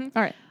 everything. Mm-hmm.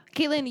 All right.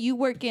 Caitlin, you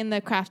work in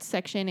the craft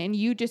section, and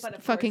you just But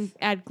of fucking course.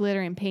 add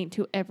glitter and paint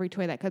to every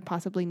toy that could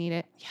possibly need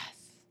it. Yes.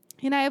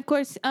 And I, of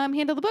course,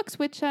 handle the books,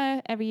 which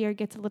every year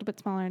gets a little bit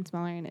smaller and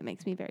smaller, and it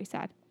makes me very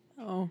sad.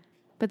 Oh.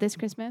 But this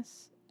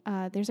Christmas,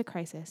 there's a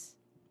crisis.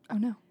 Oh,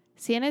 no.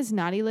 Santa's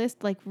naughty list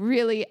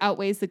really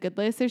outweighs the good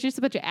list. There's just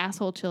a bunch of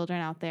asshole children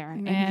out there,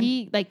 Man. and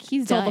he's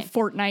It's all done. the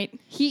Fortnite.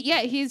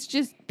 He's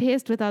just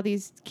pissed with all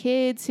these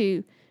kids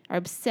who are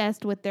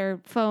obsessed with their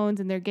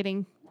phones and they're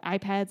getting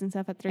iPads and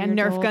stuff at 3 And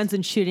years Nerf old. guns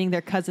and shooting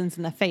their cousins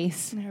in the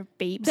face. They're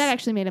babes. That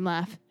actually made him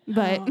laugh.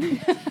 But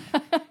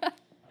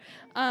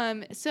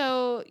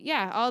so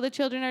yeah, all the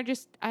children are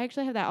just I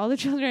actually have that. All the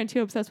children are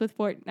too obsessed with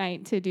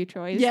Fortnite to do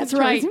Troy's. Yeah, that's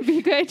Troy's right. and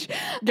Be Good.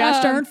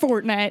 Gosh darn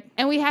Fortnite.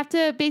 And we have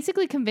to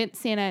basically convince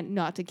Santa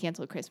not to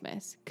cancel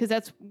Christmas because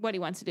that's what he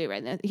wants to do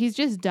right now. He's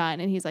just done,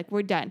 and he's like,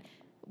 "We're done.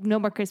 No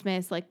more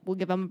Christmas. Like, we'll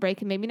give them a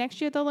break, and maybe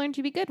next year they'll learn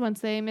to be good once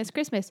they miss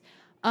Christmas."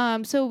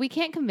 So we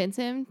can't convince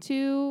him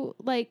to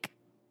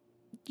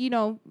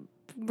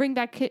bring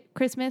back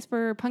Christmas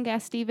for punk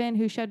ass Steven,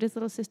 who shoved his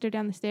little sister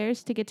down the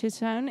stairs to get to his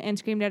phone and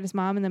screamed at his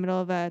mom in the middle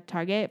of a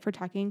Target for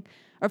taking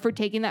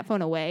that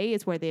phone away.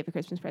 Is worthy of a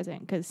Christmas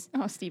present because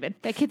Oh, Steven.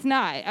 that kid's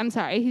not. I'm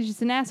sorry. He's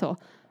just an asshole.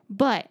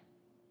 But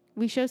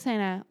we show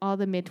Santa all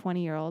the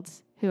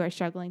mid-20-year-olds who are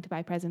struggling to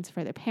buy presents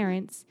for their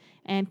parents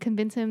and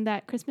convince him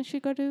that Christmas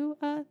should go to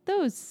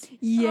those.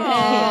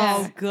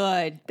 Oh,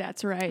 good.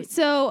 That's right.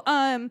 So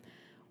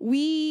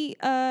we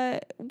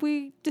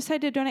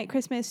decided to donate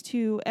Christmas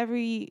to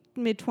every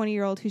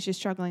mid-20-year-old who's just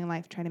struggling in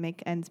life trying to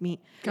make ends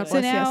meet. God So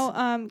bless, yes.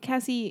 now,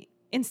 Cassie,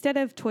 instead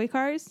of toy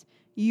cars,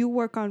 you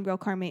work on real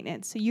car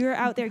maintenance. So you're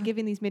out there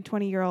giving these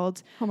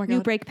mid-20-year-olds Oh my new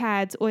God. brake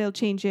pads, oil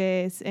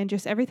changes, and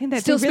just everything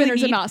that Still they really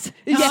spinners need.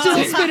 and NOS. Yeah,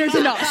 still spinners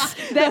and NOS.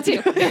 That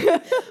too.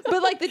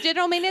 But like the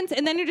general maintenance,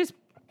 and then you're just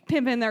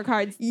pimping their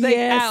cards. Like,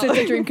 Yes, out. it's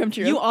a dream come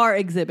true. You are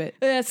exhibit.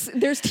 Yes,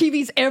 there's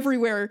TVs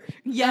everywhere.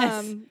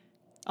 Yes.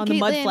 On the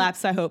mud Caitlin,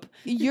 flaps, I hope.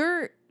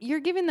 You're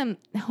giving them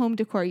home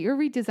decor. You're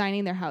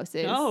redesigning their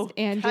houses. Oh,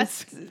 and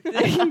that's-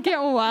 just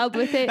get wild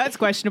with it. That's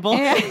questionable.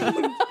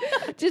 And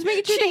just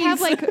making sure they have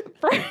Cheese. like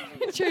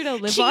furniture to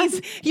live on.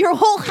 Cheese. Your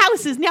whole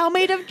house is now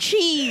made of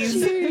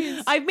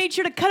cheese. I've made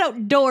sure to cut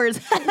out doors.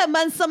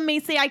 Some may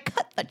say I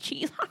cut the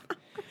cheese.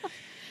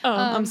 Oh,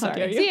 I'm how sorry.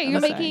 dare So you. yeah, you're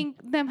I'm sorry. making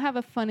them have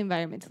a fun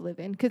environment to live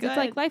in because it's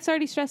like Good. life's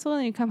already stressful,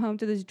 and you come home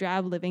to this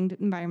drab living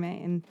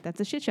environment, and that's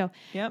a shit show.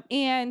 Yep.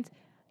 And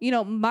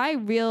my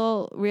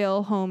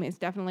real home is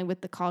definitely with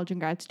the college and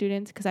grad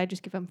students because I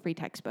just give them free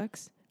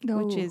textbooks,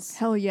 which is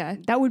hell yeah.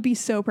 That would be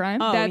so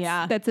prime. Oh, that's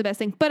yeah. that's the best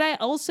thing. But I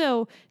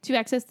also to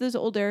access those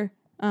older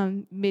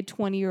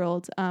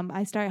mid-20-year-olds,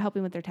 I started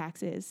helping with their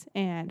taxes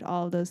and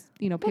all of those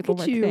Look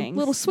paperwork at you, things.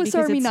 little Swiss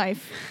because Army it's-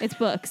 knife. It's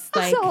books,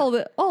 That's like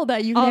all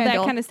that you can all that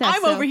handle. kind of stuff.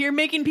 I'm so. over here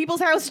making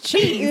people's house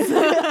cheese.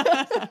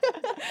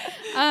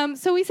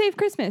 So we save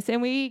Christmas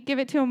and we give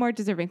it to a more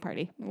deserving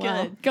party.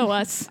 Wow. Good. Go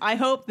us. I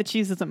hope the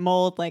cheese doesn't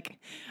mold. Like,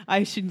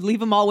 I should leave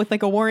them all with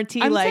like a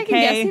warranty. I'm like, second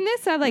hey, guessing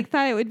this. I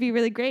thought it would be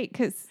really great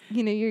because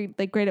you're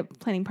like great at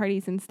planning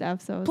parties and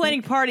stuff. So I was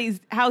planning like, parties,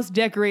 house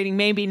decorating,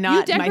 maybe you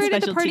not my decorated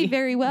specialty. the party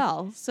very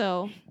well.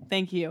 So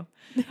Thank you.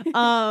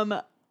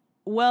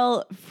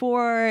 Well,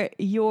 for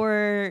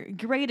your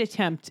great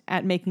attempt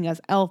at making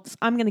us elves,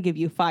 I'm going to give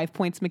you 5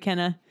 points,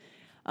 McKenna.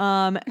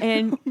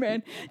 And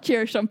Man,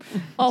 cherish them.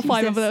 All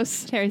five of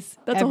Jesus. those. Cheers.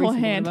 That's a every whole single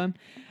one hand. of them.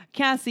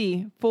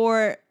 Cassie,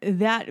 for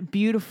that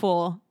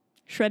beautiful,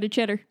 Shredded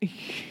cheddar.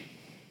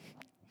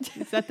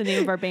 is that the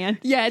name of our band?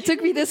 Yeah, it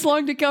took me this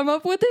long to come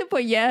up with it,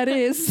 but yeah, it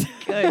is.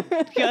 Good,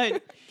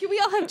 good. can we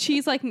all have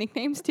cheese-like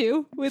nicknames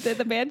too within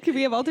the band? Can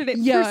we have alternate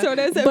Yeah,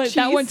 personas of but cheese?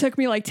 that one took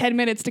me like 10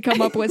 minutes to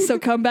come up with, so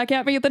come back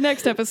at me at the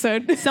next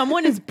episode.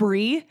 Someone is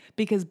Brie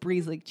because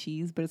Brie's like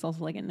cheese, but it's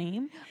also like a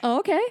name. Oh,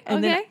 okay.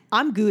 And then Okay.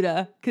 I'm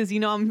Gouda because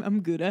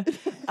I'm Gouda.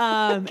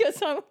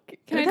 Guess I'm...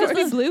 Can I just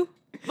be blue?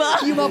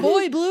 You my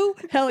boy, Blue?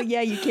 Hell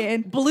yeah, you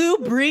can. Blue,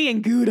 Brie,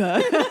 and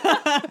Gouda.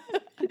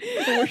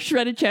 Or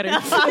shredded cheddar.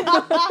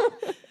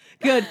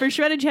 Good. For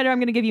shredded cheddar, I'm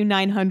going to give you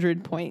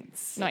 900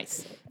 points.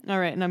 Nice. All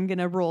right, and I'm going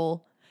to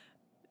roll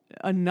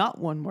a not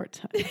one more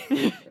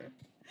time.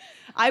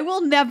 I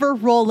will never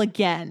roll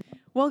again.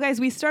 Well, guys,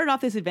 we started off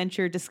this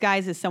adventure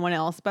disguised as someone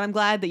else, but I'm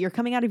glad that you're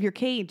coming out of your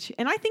cage,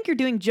 and I think you're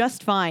doing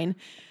just fine.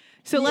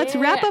 So let's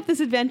wrap up this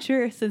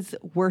adventure since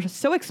we're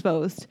so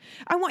exposed.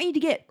 I want you to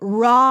get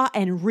raw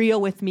and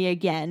real with me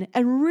again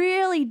and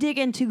really dig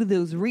into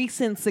those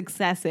recent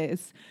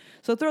successes.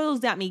 So throw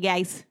those at me,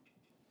 guys.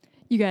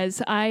 You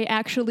guys, I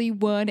actually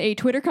won a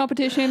Twitter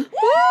competition.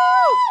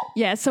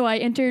 Yeah, so I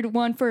entered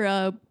one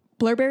for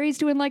Blurberry's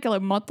doing like a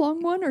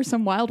month-long one or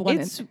some wild one.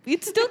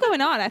 It's still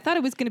going on. I thought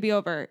it was going to be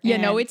over. Yeah,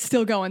 no, it's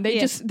still going.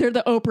 They're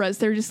the Oprahs.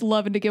 They're just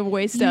loving to give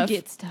away stuff. You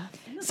get stuff.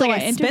 So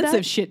like I entered expensive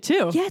that. shit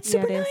too. Yeah, it's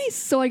super it is. nice.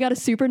 So I got a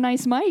super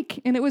nice mic,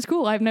 and it was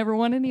cool. I've never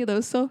won any of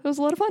those, so it was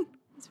a lot of fun.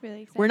 It's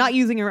really exciting. We're not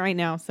using it right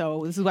now,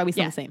 so this is why we sound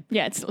Yeah, the same.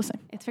 yeah, it's still the same.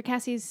 It's for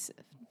Cassie's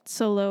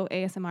solo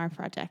ASMR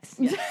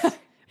projects.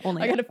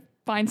 Only I gotta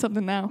find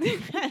something now.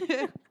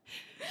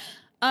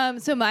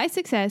 So my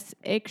success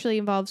actually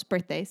involves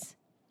birthdays.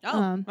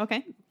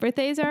 Okay.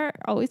 Birthdays are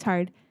always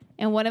hard.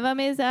 And one of them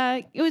is,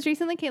 it was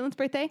recently Caitlin's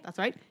birthday. That's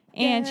right.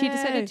 And she Yay.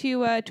 decided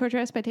to torture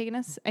us by taking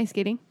us ice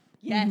skating.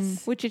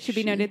 Yes. Which it should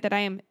be noted that I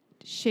am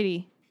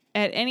shitty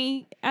at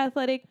any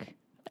athletic.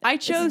 I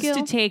chose skill.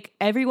 to take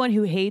everyone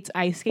who hates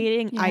ice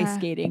skating ice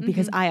skating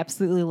because I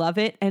absolutely love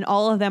it. And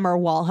all of them are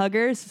wall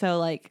huggers. So,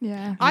 like,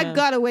 Yeah. I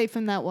got away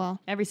from that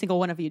wall. every single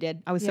one of you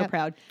did. I was so Yep.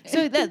 proud.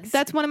 So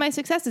that's one of my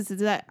successes is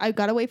that I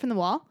got away from the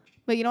wall.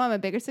 But you know what my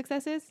bigger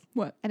success is?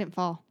 What? I didn't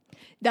fall.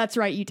 That's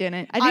right, you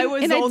didn't. I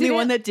was the only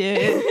one that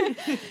did.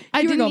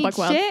 I You were didn't going eat buck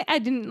wild. shit. I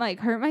didn't like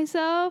hurt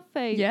myself.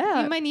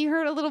 Yeah. My knee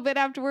hurt a little bit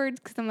afterwards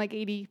because I'm like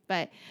 80.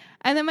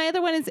 And then my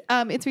other one is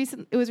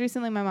It was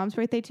recently my mom's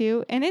birthday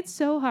too, and it's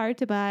so hard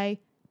to buy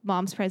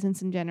mom's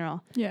presents in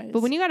general. Yeah.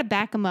 But when you got to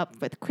back them up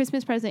with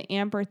Christmas present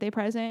and birthday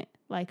present,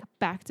 like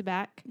back to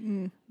back.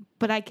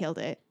 But I killed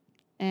it,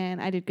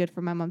 and I did good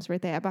for my mom's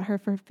birthday. I bought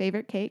her her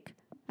favorite cake.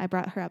 I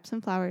brought her up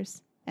some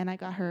flowers, and I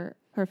got her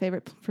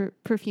favorite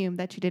perfume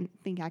that she didn't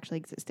think actually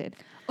existed.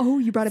 Oh,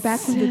 you brought it back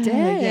from the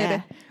dead.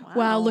 Yeah.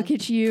 Wow, look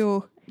at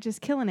you.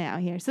 Just killing it out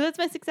here. So that's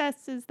my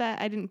success is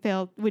that I didn't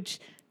fail, which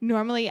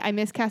normally I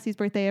miss Cassie's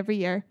birthday every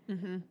year.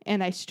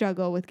 And I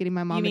struggle with getting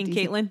my mom You a mean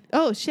decent- Caitlin?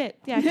 Oh, shit.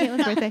 Yeah,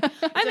 Caitlin's birthday.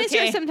 I miss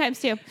okay. her sometimes,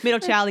 too. Middle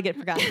child to get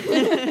forgotten.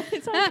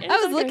 It's okay, I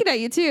was looking at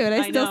you, too, and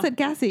I still know. said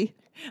Cassie.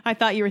 I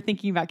thought you were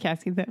thinking about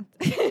Cassie, though.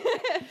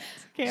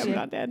 Okay, I'm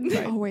not dead.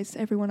 Sorry. Always,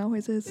 everyone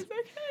always is.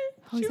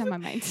 Always on my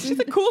mind. She's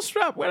a cool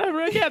strap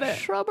whenever I get it.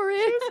 Shrubbery.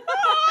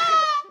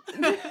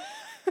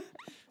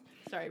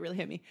 Sorry, it really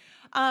hit me.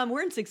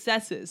 We're in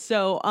successes.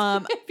 So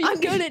I'm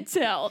good at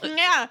tell.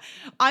 yeah,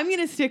 I'm going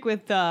to stick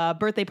with the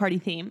birthday party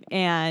theme.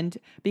 And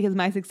because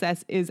my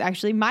success is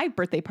actually my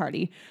birthday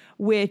party,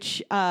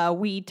 which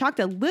we talked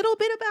a little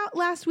bit about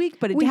last week,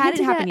 but it We hadn't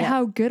hinted happened at yet.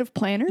 how good of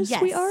planners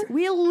Yes, we are.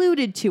 we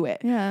alluded to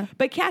it. Yeah.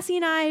 But Cassie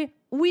and I,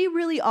 we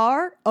really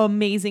are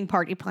amazing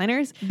party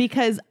planners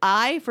because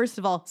I, first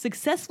of all,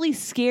 successfully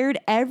scared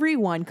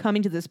everyone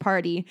coming to this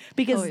party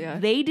because Oh, yeah.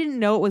 they didn't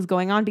know what was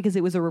going on because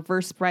it was a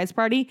reverse surprise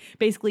party.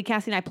 Basically,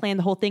 Cassie and I planned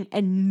the whole thing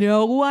and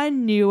no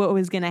one knew what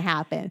was going to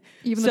happen.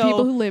 Even the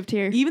people who lived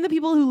here. Even the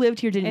people who lived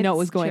here didn't know what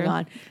was It's going true.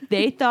 on.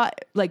 They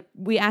thought, like,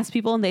 we asked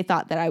people and they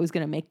thought that I was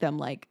going to make them,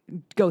 like,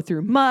 go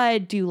through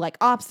mud, do, like,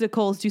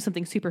 obstacles, do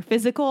something super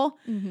physical.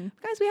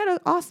 Guys, we had an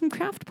awesome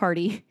craft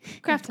party.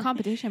 Craft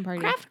competition party.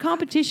 Craft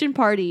competition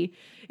party.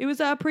 It was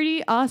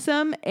pretty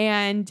awesome,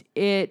 and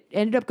it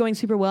ended up going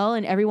super well.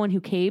 And everyone who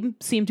came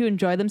seemed to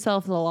enjoy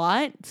themselves a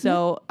lot.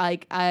 So,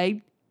 like,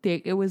 I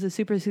think it was a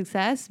super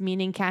success.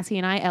 Meaning, Cassie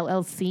and I,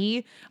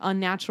 LLC,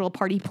 Unnatural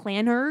Party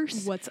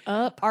Planners, What's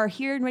up? are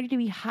here and ready to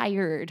be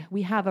hired.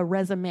 We have a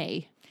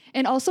resume.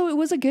 And also, it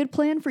was a good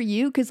plan for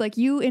you because, like,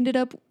 you ended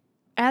up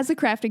as a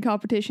crafting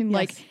competition. Yes.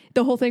 Like,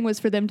 the whole thing was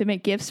for them to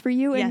make gifts for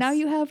you, and Yes. now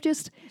you have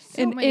just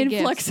So an many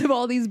influx gifts. of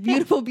all these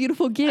beautiful,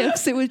 beautiful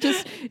gifts. It was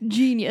just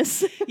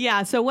genius.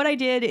 Yeah. So what I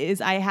did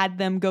is I had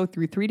them go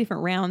through 3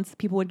 different rounds.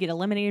 People would get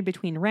eliminated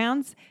between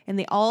rounds,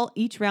 and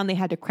each round they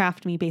had to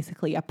craft me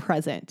basically a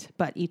present,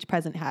 but each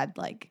present had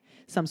like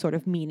some sort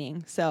of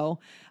meaning. So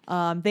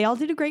they all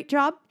did a great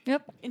job.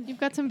 Yep. You've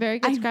got some very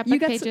good You scrapbook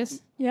got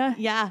pages. Yeah.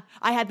 Yeah,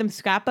 I had them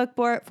scrapbook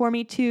for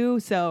me too.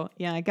 So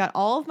yeah, I got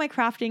all of my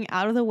crafting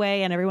out of the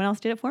way, and everyone else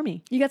did it for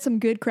me. You got some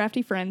good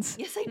crafty friends.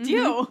 Yes, I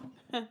do.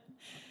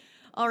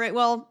 All right.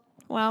 Well,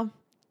 wow,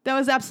 that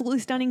was absolutely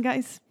stunning,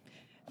 guys.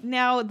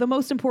 Now, the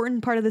most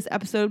important part of this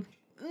episode,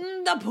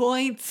 the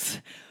points.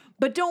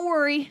 But don't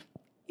worry,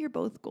 you're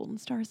both golden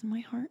stars in my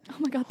heart. Oh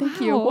my God, thank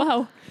you.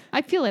 Wow.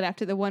 I feel it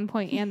after the 1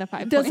 point and the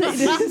 5 Does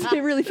points. it,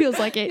 it really feels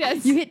like it.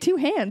 Yes. You hit 2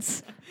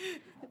 hands.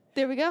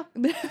 There we go.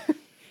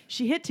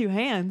 She hit 2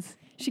 hands.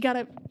 She got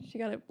a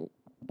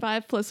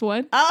 5 plus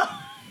 1.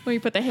 Oh, When you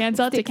put the hands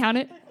out to count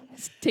it,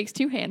 takes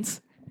 2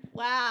 hands.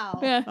 Wow.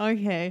 Yeah.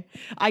 Okay.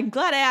 I'm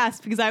glad I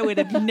asked because I would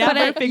have But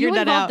never you figured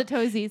that out.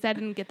 involved the toesies. I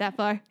didn't get that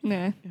far.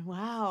 Nah.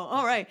 Wow.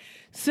 All right.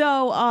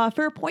 So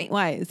for point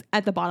wise,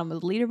 at the bottom of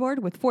the leaderboard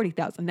with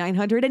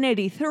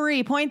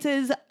 40,983 points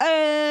is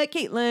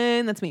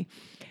Caitlin. That's me.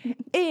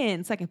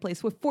 In second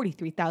place with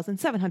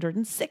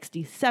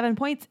 43,767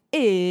 points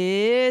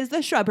is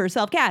the shrub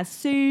herself,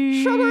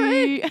 Cassie.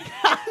 Shrubbery.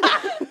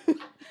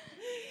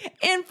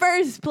 In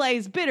first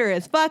place, bitter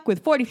as fuck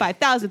with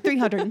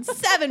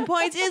 45,307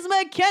 points is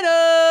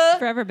McKenna.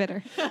 Forever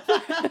bitter.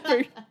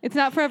 It's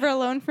not forever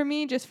alone for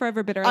me, just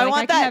forever bitter. I Like,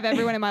 want I can that. have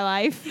everyone in my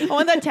life. I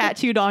want that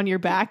tattooed on your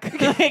back.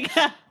 Like,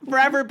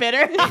 forever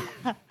bitter.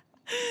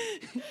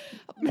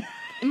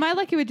 In my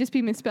luck, it would just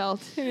be misspelled.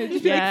 It would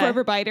just be like Yeah.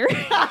 forever biter.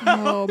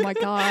 Oh my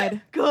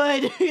god.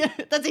 Good.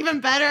 That's even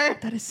better.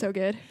 That is so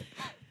good.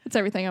 That's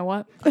everything I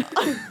want.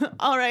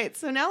 All right.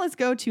 So now let's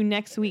go to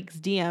next week's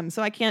DM.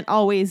 So I can't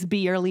always be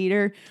your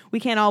leader. We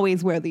can't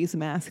always wear these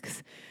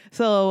masks.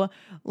 So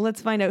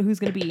let's find out who's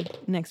going to be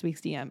next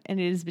week's DM. And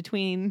it is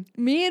between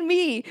Me and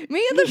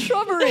the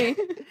shrubbery.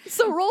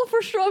 So roll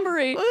for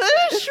shrubbery.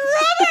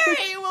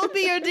 Shrubbery will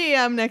be your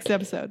DM next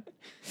episode.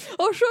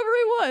 Oh,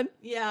 shrubbery won.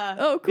 Yeah.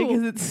 Oh, cool.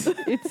 Because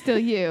It's still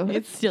you.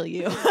 it's still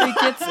you.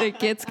 It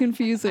gets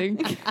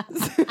confusing.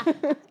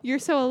 You're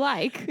so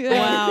alike.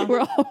 Wow.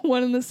 We're all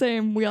one and the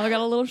same. We all got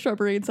a little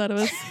shrubbery inside of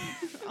us.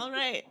 All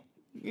right.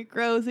 It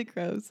grows. It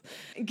grows.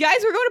 Guys,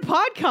 we're going to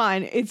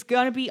PodCon. It's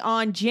going to be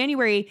on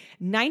January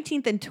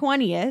 19th and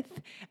 20th,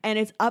 and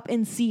it's up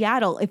in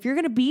Seattle. If you're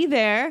going to be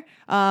there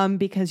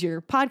because you're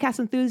a podcast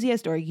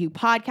enthusiast or you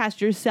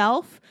podcast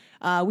yourself,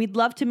 we'd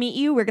love to meet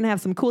you. We're going to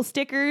have some cool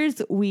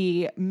stickers.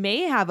 We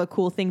may have a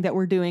cool thing that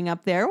we're doing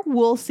up there.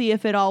 We'll see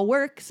if it all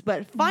works,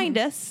 but find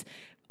us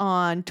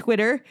on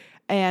Twitter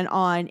and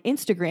on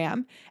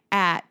Instagram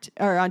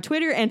on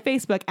Twitter and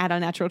Facebook at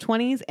Unnatural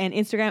 20s and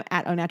Instagram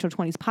at Unnatural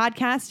 20s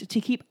Podcast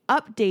to keep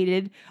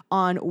updated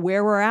on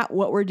where we're at,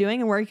 what we're doing,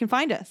 and where you can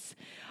find us.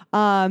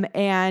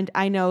 And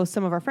I know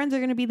some of our friends are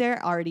going to be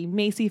there already.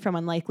 Macy from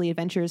Unlikely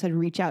Adventures had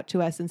reached out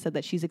to us and said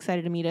that she's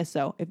excited to meet us.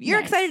 So if you're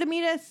Nice. excited to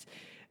meet us,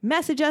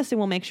 message us and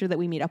we'll make sure that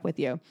we meet up with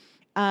you.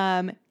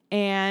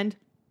 And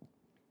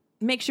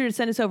make sure to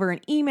send us over an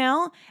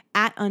email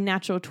at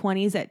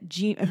unnatural20s at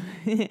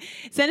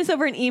send us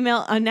over an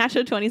email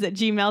unnatural20s at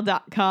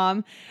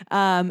gmail.com.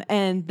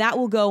 And that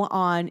will go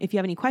on, if you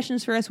have any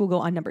questions for us, we'll go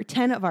on number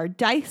 10 of our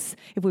dice.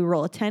 If we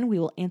roll a 10, we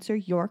will answer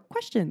your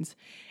questions.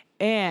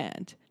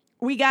 And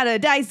we got a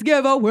dice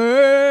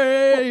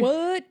giveaway.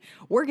 What?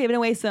 We're giving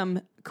away some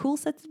cool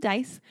sets of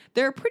dice.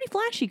 They're pretty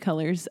flashy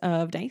colors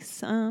of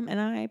dice, and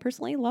I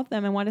personally love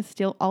them and want to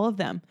steal all of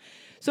them.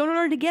 So in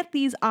order to get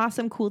these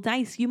awesome, cool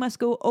dice, you must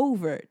go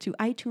over to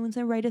iTunes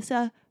and write us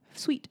a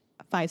sweet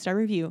 5-star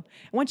review.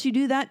 Once you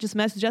do that, just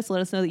message us,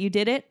 let us know that you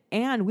did it,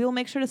 and we'll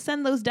make sure to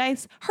send those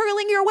dice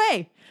hurling your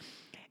way.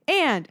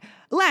 And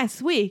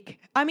lastly,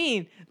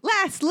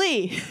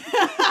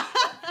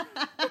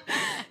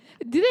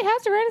 Do they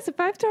have to write us a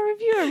 5-star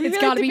review? Or It's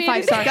got to be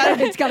 5 star.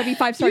 It's got to be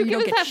 5 star. You You give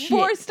don't us get that shit.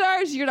 4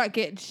 stars, you're not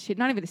getting shit.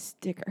 Not even a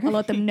sticker. I'll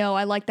let them know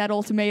I like that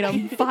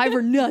ultimatum. 5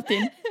 or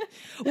nothing.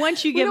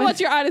 once you We give don't us, want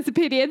your honest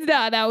opinions.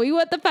 No, we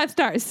want the 5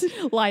 stars.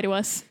 Lie to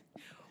us.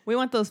 we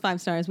want those 5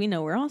 stars. We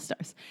know we're all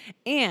stars.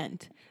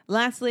 And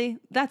lastly,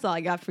 that's all I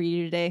got for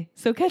you today.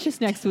 So catch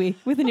us next week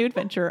with a new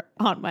adventure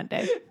on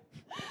Monday.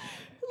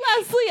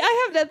 Lastly,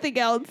 I have nothing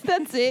else.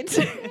 That's it.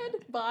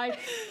 Bye.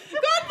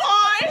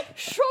 Goodbye.